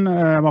one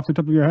off the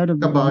top of your head?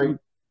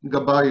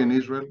 Gabay in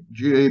Israel,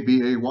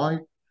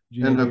 Gabay,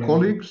 and her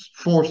colleagues,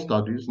 4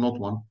 studies, not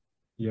one.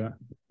 Yeah.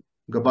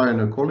 Gabay and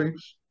her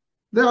colleagues.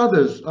 There are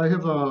others. I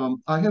have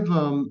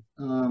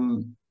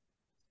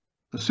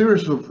a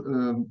series of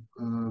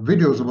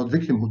videos about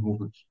victimhood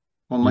movements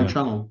on my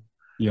channel.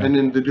 Yeah. And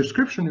in the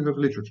description, you have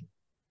literature.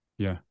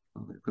 Yeah.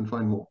 You can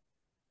find more.